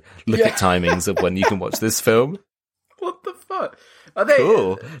like, look at timings of when you can watch this film. What the fuck? Are they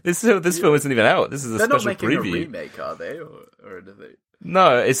cool? This film isn't even out. This is a special preview. They're not making a remake, are they, or anything?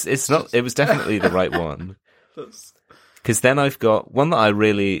 No, it's not. It was definitely the right one. Because then I've got one that I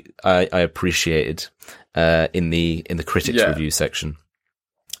really I appreciated in the critics review section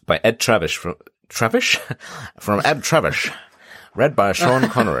by Ed Travish from Ed Travish, read by Sean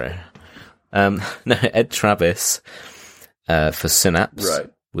Connery. Ed Travis for Synapse, right,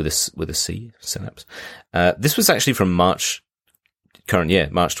 with a C, Synapse. This was actually from March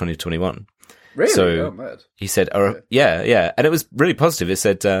 2021. Really? So mad. He said, and it was really positive. It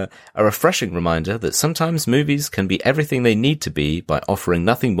said, a refreshing reminder that sometimes movies can be everything they need to be by offering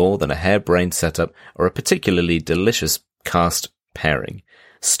nothing more than a harebrained setup or a particularly delicious cast pairing.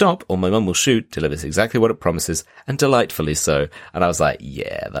 Stop, or My Mum Will Shoot delivers exactly what it promises, and delightfully so. And I was like,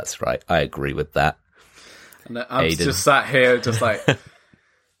 yeah, that's right. I agree with that. And I'm just sat here, just like,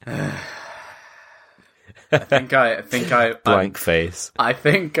 I think blank face. I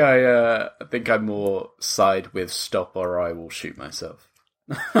think I more side with Stop, or I will shoot myself.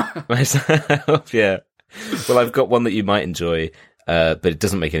 Myself, yeah. Well, I've got one that you might enjoy, but it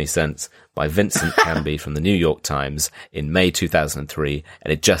doesn't make any sense, by Vincent Canby from the New York Times in May 2003,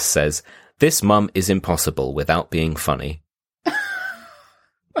 and it just says, "This mum is impossible without being funny."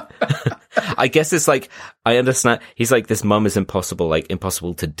 I guess it's like, I understand. He's like, this mum is impossible, like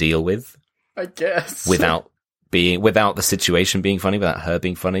impossible to deal with. I guess. Without the situation being funny, without her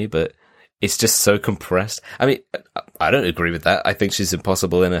being funny, but it's just so compressed. I mean, I don't agree with that. I think she's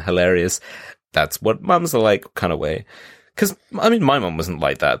impossible in a hilarious, that's what mums are like kind of way. Because, I mean, my mum wasn't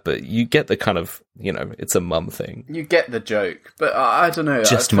like that, but you get the kind of, it's a mum thing. You get the joke, but I don't know.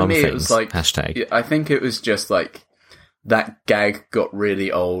 Just for mum me, things. It was like, hashtag. I think it was just like, that gag got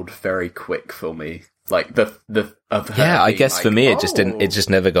really old very quick for me. Like of her Yeah, I being guess like, for me it just didn't. It just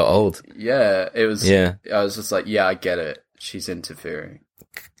never got old. Yeah, it was. Yeah, I was just like, yeah, I get it. She's interfering.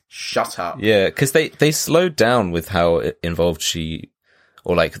 Shut up. Yeah, because they slowed down with how involved she,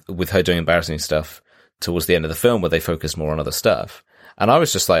 or like with her doing embarrassing stuff towards the end of the film, where they focused more on other stuff. And I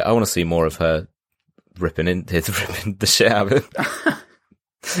was just like, I want to see more of her ripping the shit out of it.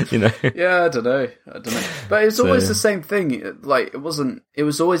 Yeah, I don't know. But it's always the same thing. Like, it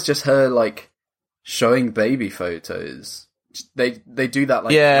was always just her, like, showing baby photos. They do that,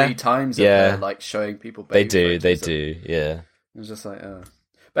 like, 3 times of her, like, showing people baby photos. They do, yeah. It was just like, oh.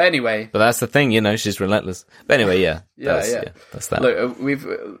 But anyway. But that's the thing, she's relentless. But anyway, yeah. That's that. Look,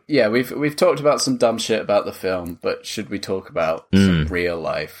 we've talked about some dumb shit about the film, but should we talk about some real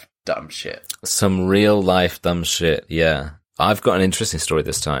life dumb shit? Some real life dumb shit, yeah. I've got an interesting story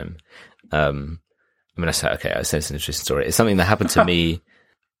this time. I say it's an interesting story. It's something that happened to me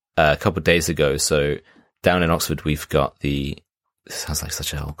a couple of days ago. So down in Oxford, we've got it sounds like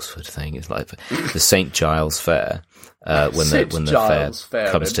such an Oxford thing. It's like the St. Giles Fair, when the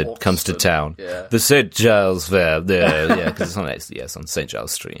fair comes to town. Yeah. The St. Giles Fair, yeah, because it's on St.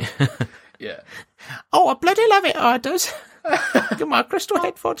 Giles Street. Yeah. Oh, I bloody love it, I does. Get my Crystal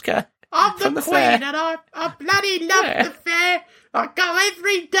Head vodka. I'm the queen, fair. and I bloody love the fair. I go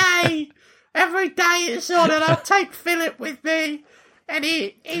every day. Every day it's on, and I take Philip with me, and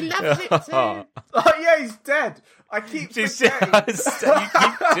he loves it too. Oh yeah, he's dead. I keep forgetting. You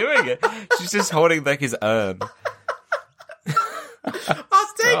keep doing it. She's just holding like his urn. I'll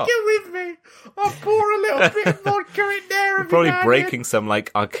take it with me. I'll pour a little bit of vodka in there. We're probably breaking some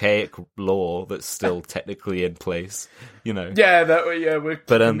like archaic law that's still technically in place, Yeah, we're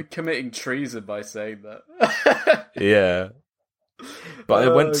committing treason by saying that. Yeah. But I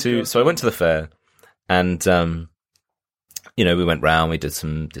went to the fair, and we went round, we did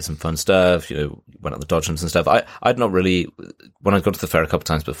some fun stuff, went on the dodgems and stuff. I'd not really, when I'd gone to the fair a couple of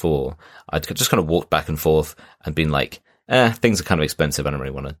times before, I'd just kind of walked back and forth and been like, things are kind of expensive, I don't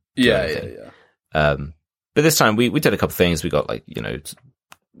really want to do anything. Yeah. But this time we did a couple of things. We got to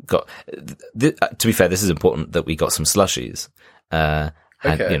be fair, this is important that we got some slushies. Had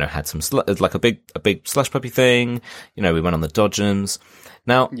some like a big slush puppy thing. We went on the dodgems.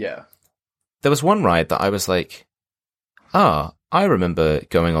 Now, there was one ride that I was like, I remember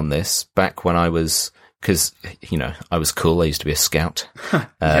going on this back when I was, because I was cool. I used to be a scout,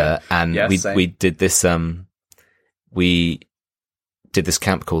 we did this. We did this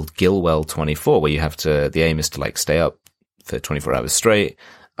camp called Gilwell 24, where the aim is to like stay up for 24 hours straight.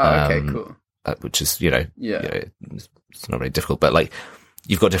 Cool. Which is, it's not very difficult, but like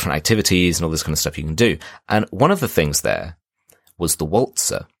you've got different activities and all this kind of stuff you can do. And one of the things there was the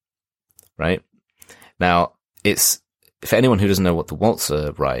waltzer, right? Now, for anyone who doesn't know what the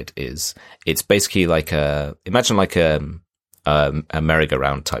waltzer ride is, it's basically like imagine like a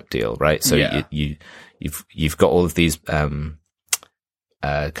merry-go-round type deal, right? So you've got all of these kind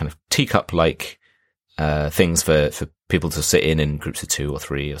of teacup like things for people to sit in groups of 2 or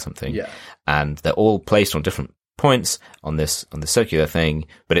 3 or something. Yeah. And they're all placed on different points on this circular thing,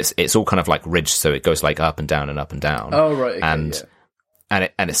 but it's all kind of like ridged, so it goes like up and down and up and down. Oh right. Okay,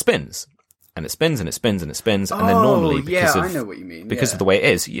 and it spins. And it spins and it spins and it spins, and then normally because I know what you mean. Because of the way it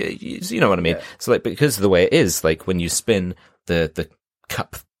is, you know what I mean. Yeah. So like because of the way it is, like when you spin, the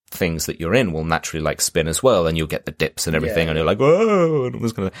cup things that you're in will naturally like spin as well, and you'll get the dips and everything, and you're like, whoa, and it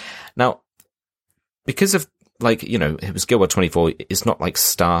was gonna. Now, because of like it was Gilwell 24, it's not like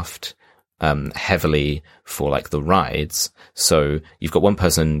staffed heavily for like the rides, so you've got one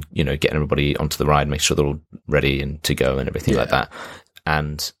person getting everybody onto the ride, make sure they're all ready and to go and everything like that,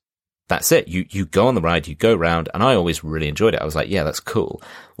 and that's it. You go on the ride, you go round, and I always really enjoyed it. I was like, yeah, that's cool.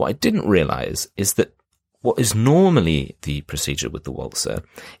 What I didn't realize is that what is normally the procedure with the waltzer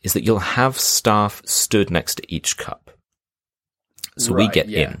is that you'll have staff stood next to each cup. So we get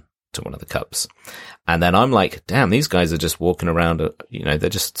in to one of the cups. And then I'm like, damn, these guys are just walking around, they're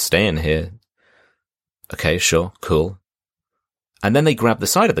just staying here okay, sure, cool. And then they grab the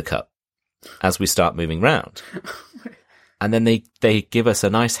side of the cup as we start moving round. And then they give us a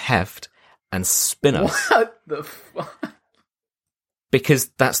nice heft and spin us. What the fuck? Because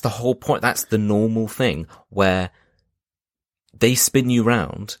that's the whole point. That's the normal thing where they spin you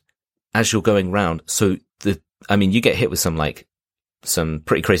round as you're going round. So you get hit with some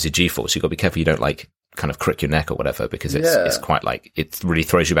pretty crazy G-force. You've got to be careful you don't like kind of crick your neck or whatever, because it's quite like, it really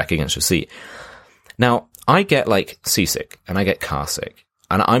throws you back against your seat. Now, I get like seasick and I get car sick,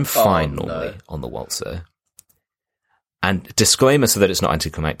 and I'm fine normally on the waltzer. And disclaimer so that it's not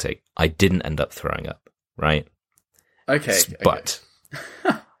anticlimactic, I didn't end up throwing up, right? Okay. But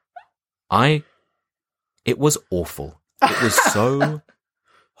it was awful. It was so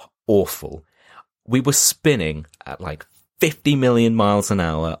awful. We were spinning at like 50 million miles an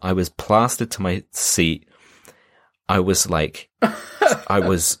hour. I was plastered to my seat. I was like,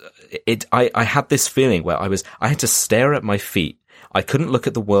 I had this feeling where I had to stare at my feet. I couldn't look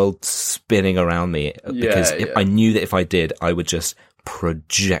at the world spinning around me because I knew that if I did, I would just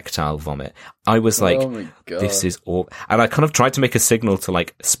projectile vomit. I was like, this is all, and I kind of tried to make a signal to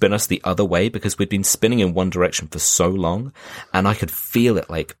like spin us the other way because we'd been spinning in one direction for so long, and I could feel it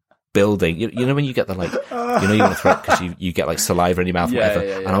like building. You know when you get the like, you want to throw up because you get like saliva in your mouth, whatever.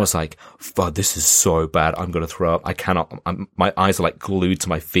 And I was like, fuck, this is so bad. I'm going to throw up. I cannot. My eyes are like glued to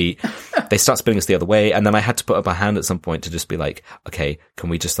my feet. They start spinning us the other way, and then I had to put up a hand at some point to just be like, okay, can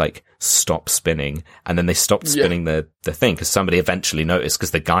we just like stop spinning? And then they stopped spinning the thing because somebody eventually noticed,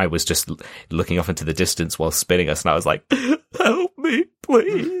 because the guy was just looking off into the distance while spinning us, and I was like, help me,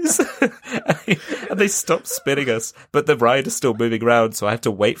 please. And they stopped spinning us, but the ride is still moving around, so I have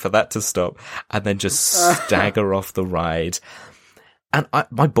to wait for that to stop and then just stagger off the ride. And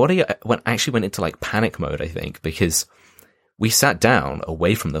my body actually went into like panic mode, I think, because we sat down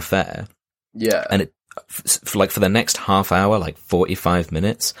away from the fair. Yeah. And for the next half hour, like 45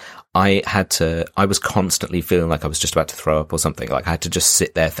 minutes, I was constantly feeling like I was just about to throw up or something. Like I had to just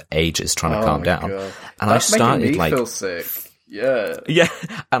sit there for ages trying to calm down. God. And That's I started making me like feel sick. Yeah. Yeah.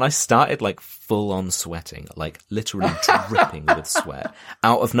 And I started like full on sweating, like literally dripping with sweat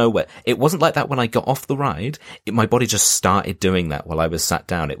out of nowhere. It wasn't like that when I got off the ride. My body just started doing that while I was sat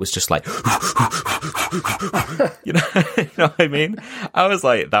down. It was just like, you know what I mean? I was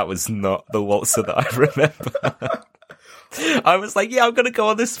like, that was not the waltzer that I remember. I was like, yeah, I'm going to go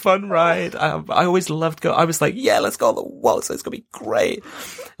on this fun ride. I always loved I was like, yeah, let's go on the waltzer. It's going to be great.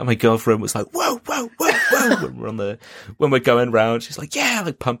 And my girlfriend was like, whoa, whoa, whoa, whoa. When we're going round, she's like, yeah,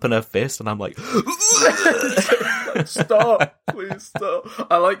 like pumping her fist. And I'm like, stop, please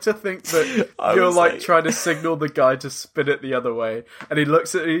stop. I like to think that you're like trying to signal the guy to spin it the other way. And he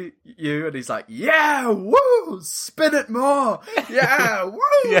looks at you and he's like, yeah, woo, spin it more. Yeah, woo.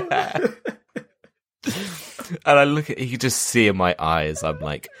 Yeah. And I look at, you can just see in my eyes, I'm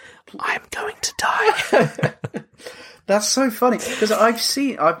like, I'm going to die. That's so funny because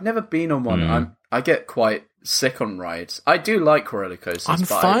I've never been on one. I get quite sick on rides. I do like roller coasters. I'm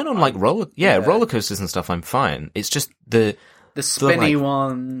fine on like roller coasters and stuff. I'm fine. It's just the spinny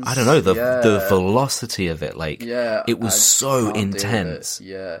ones. I don't know the velocity of it. Like it was so intense.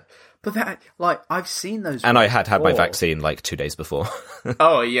 Yeah. But that, like, I've seen those. And I had my vaccine like 2 days before.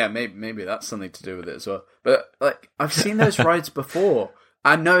 Oh yeah, maybe that's something to do with it as well. But like, I've seen those rides before.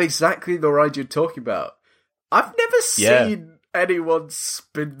 I know exactly the ride you're talking about. I've never seen anyone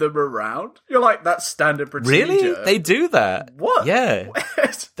spin them around. You're like, that's standard procedure. Really? They do that? What? Yeah.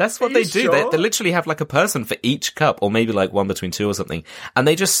 That's what they do. Sure? They literally have like a person for each cup, or maybe like one between two or something. And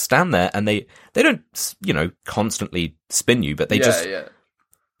they just stand there and they don't, constantly spin you, but they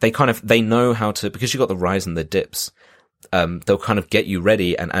they know how to, because you got the rise and the dips, they'll kind of get you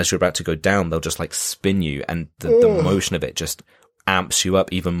ready, and as you're about to go down, they'll just like spin you, and the motion of it just amps you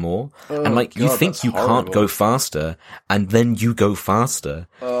up even more. And like, you think you can't go faster, and then you go faster.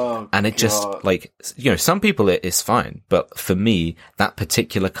 And it just like, some people it is fine, but for me, that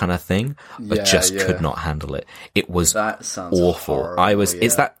particular kind of thing, I just could not handle it. It was awful. Horrible,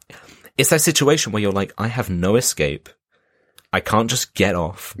 it's that situation where you're like, I have no escape. I can't just get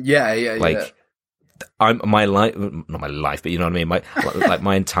off. Like, not my life, but you know what I mean?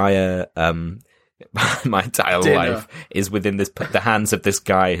 My entire, my entire life is within the hands of this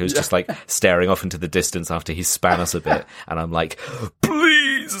guy who's just like staring off into the distance after he span us a bit. And I'm like,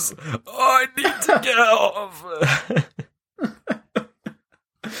 please, I need to get off.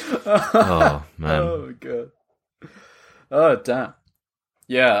 Oh, man. Oh, God. Oh, damn.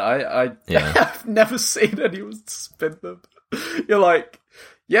 Yeah, I've never seen anyone spin them. You're like,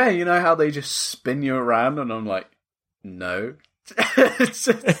 yeah, you know how they just spin you around? And I'm like, no, It's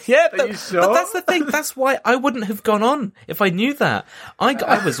just- Yeah, Are but, you sure? but that's the thing. That's why I wouldn't have gone on if I knew that. I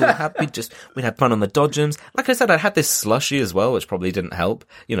was all happy. We'd had fun on the Dodgems. Like I said, I had this slushy as well, which probably didn't help.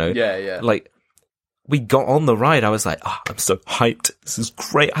 You know, Yeah. Like we got on the ride. I was like, oh, I'm so hyped. This is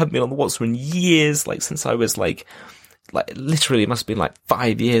great. I haven't been on the Watson in years. Like since I was like literally, it must have been like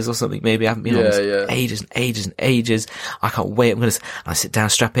 5 years or something. Maybe I haven't been on this ages and ages and ages. I can't wait. I sit down,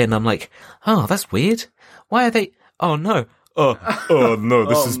 strap in. And I'm like, oh, that's weird. Why are they? Oh no. Oh no,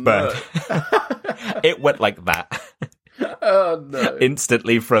 this is bad. It went like that. Oh no.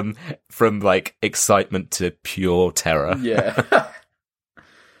 Instantly from like excitement to pure terror. Yeah.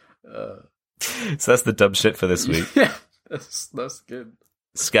 So that's the dumb shit for this week. Yeah. That's good.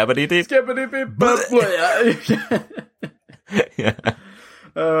 Scabbity deep. Yeah.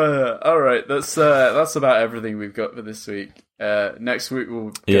 All right, that's about everything we've got for this week. Next week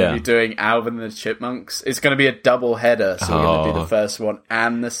we're going to be doing Alvin and the Chipmunks. It's going to be a double header, so we're going to do the first one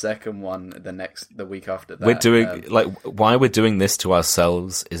and the second one the week after that. We're doing why we're doing this to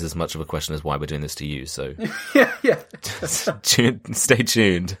ourselves is as much of a question as why we're doing this to you. So yeah. Stay tuned.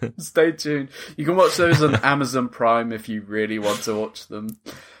 Stay tuned. You can watch those on Amazon Prime if you really want to watch them.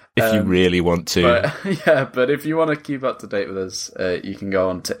 If you really want to. But if you want to keep up to date with us, you can go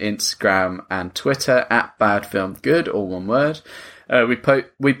on to Instagram and Twitter at BadFilmGood, all one word. We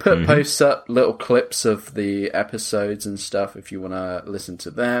put posts up, little clips of the episodes and stuff if you want to listen to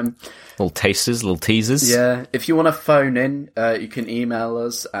them. Little tasters, little teasers. Yeah. If you want to phone in, you can email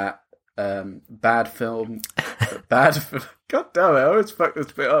us at badfilm. God damn it, I always fuck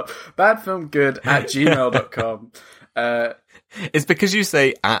this bit up. badfilmgood@gmail.com. It's because you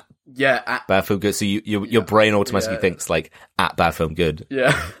say at Bad Film Good, so your brain automatically thinks like at Bad Film Good.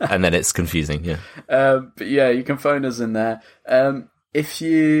 Yeah. And then it's confusing, yeah. But yeah, you can phone us in there. If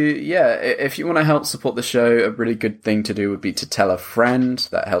you want to help support the show, a really good thing to do would be to tell a friend.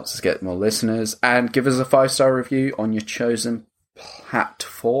 That helps us get more listeners. And give us a 5-star review on your chosen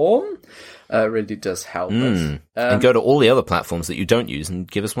platform. Really does help us. And go to all the other platforms that you don't use and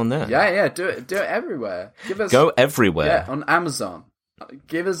give us one there. Yeah, do it everywhere. Go everywhere. Yeah, on Amazon.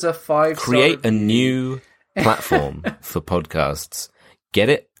 Give us a 5-star Create a review. new platform for podcasts. Get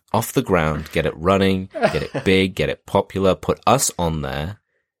it off the ground, get it running, get it big, get it popular, put us on there,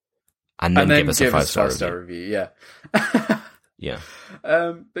 and then give us a 5-star review. Yeah. Yeah.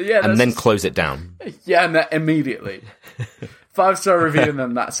 But yeah, and then close it down. Yeah, and that immediately. 5-star review, and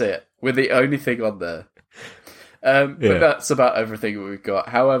then that's it. We're the only thing on there. But that's about everything we've got.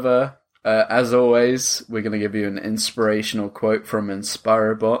 However, as always, we're going to give you an inspirational quote from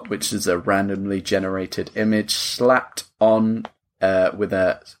Inspirobot, which is a randomly generated image slapped on with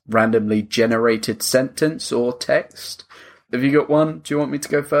a randomly generated sentence or text. Have you got one? Do you want me to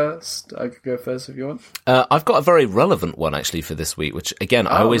go first? I could go first if you want. I've got a very relevant one, actually, for this week, which, again,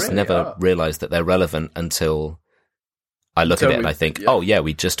 I always never realised that they're relevant until I look at it and I think, oh, yeah,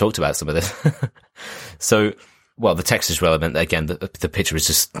 we just talked about some of this. So, well, the text is relevant. Again, the picture is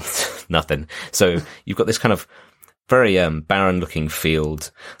just nothing. So you've got this kind of very barren-looking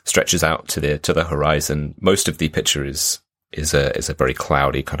field stretches out to the horizon. Most of the picture is a very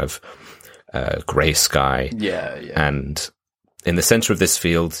cloudy kind of grey sky. Yeah. And in the centre of this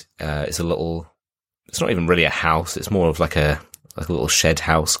field is a little. It's not even really a house. It's more of like a little shed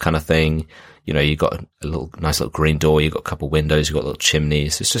house kind of thing. You know, you got a nice little green door. You got a couple of windows. You got little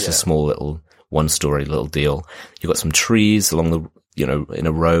chimneys. It's just a small little 1-story little deal. You got some trees along the, in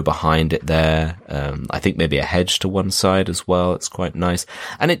a row behind it there. I think maybe a hedge to one side as well. It's quite nice.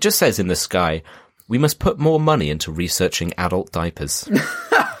 And it just says in the sky, we must put more money into researching adult diapers.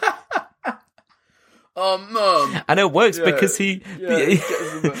 Oh, Mum. And it works because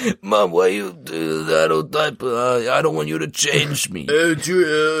Mum, why you do that adult diaper? I don't want you to change me.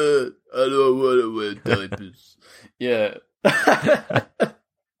 I don't want to wear diapers. Yeah.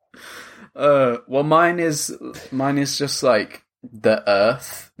 Well, mine is just like the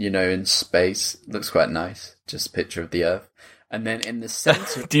Earth, in space. Looks quite nice. Just a picture of the Earth. And then in the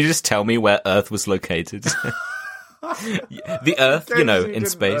center... Do you just tell me where Earth was located? The Earth, in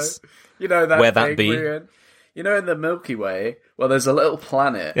space. That where that be? In the Milky Way, well, there's a little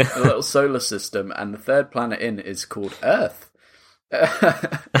planet, a little solar system, and the third planet in is called Earth. So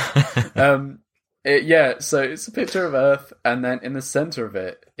it's a picture of Earth, and then in the center of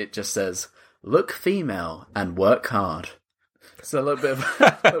it, it just says, "Look female and work hard." So a little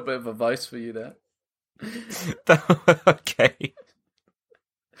bit of advice for you there. Okay.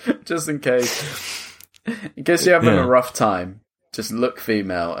 Just in case you're having a rough time, just look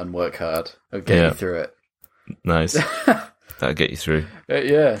female and work hard. It'll get you through it. Nice. That'll get you through.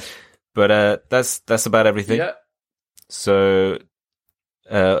 Yeah. But that's about everything. Yeah. So,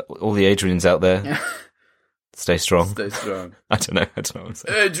 all the Adrians out there, stay strong. Stay strong. I don't know what I'm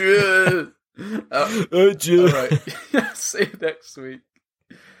saying. Adrian! Adrian! Alright. See you next week.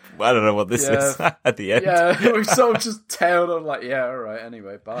 I don't know what this is at the end. Yeah, we've sort of just tailed on like, yeah, alright,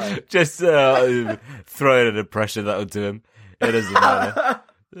 anyway, bye. Just throw in an impression, that'll do him. It doesn't matter.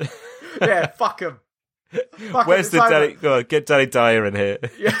 Yeah, fuck him. Where's the Danny? Go on, get Danny Dyer in here.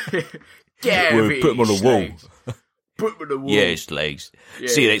 Yeah. Get We'll put him on the wall. Put him on the wall. Yeah, Slags. Yeah.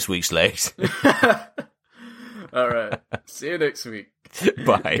 See you next week, Slags. Alright, see you next week.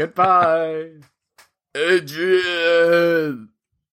 Bye. Goodbye. Adrian!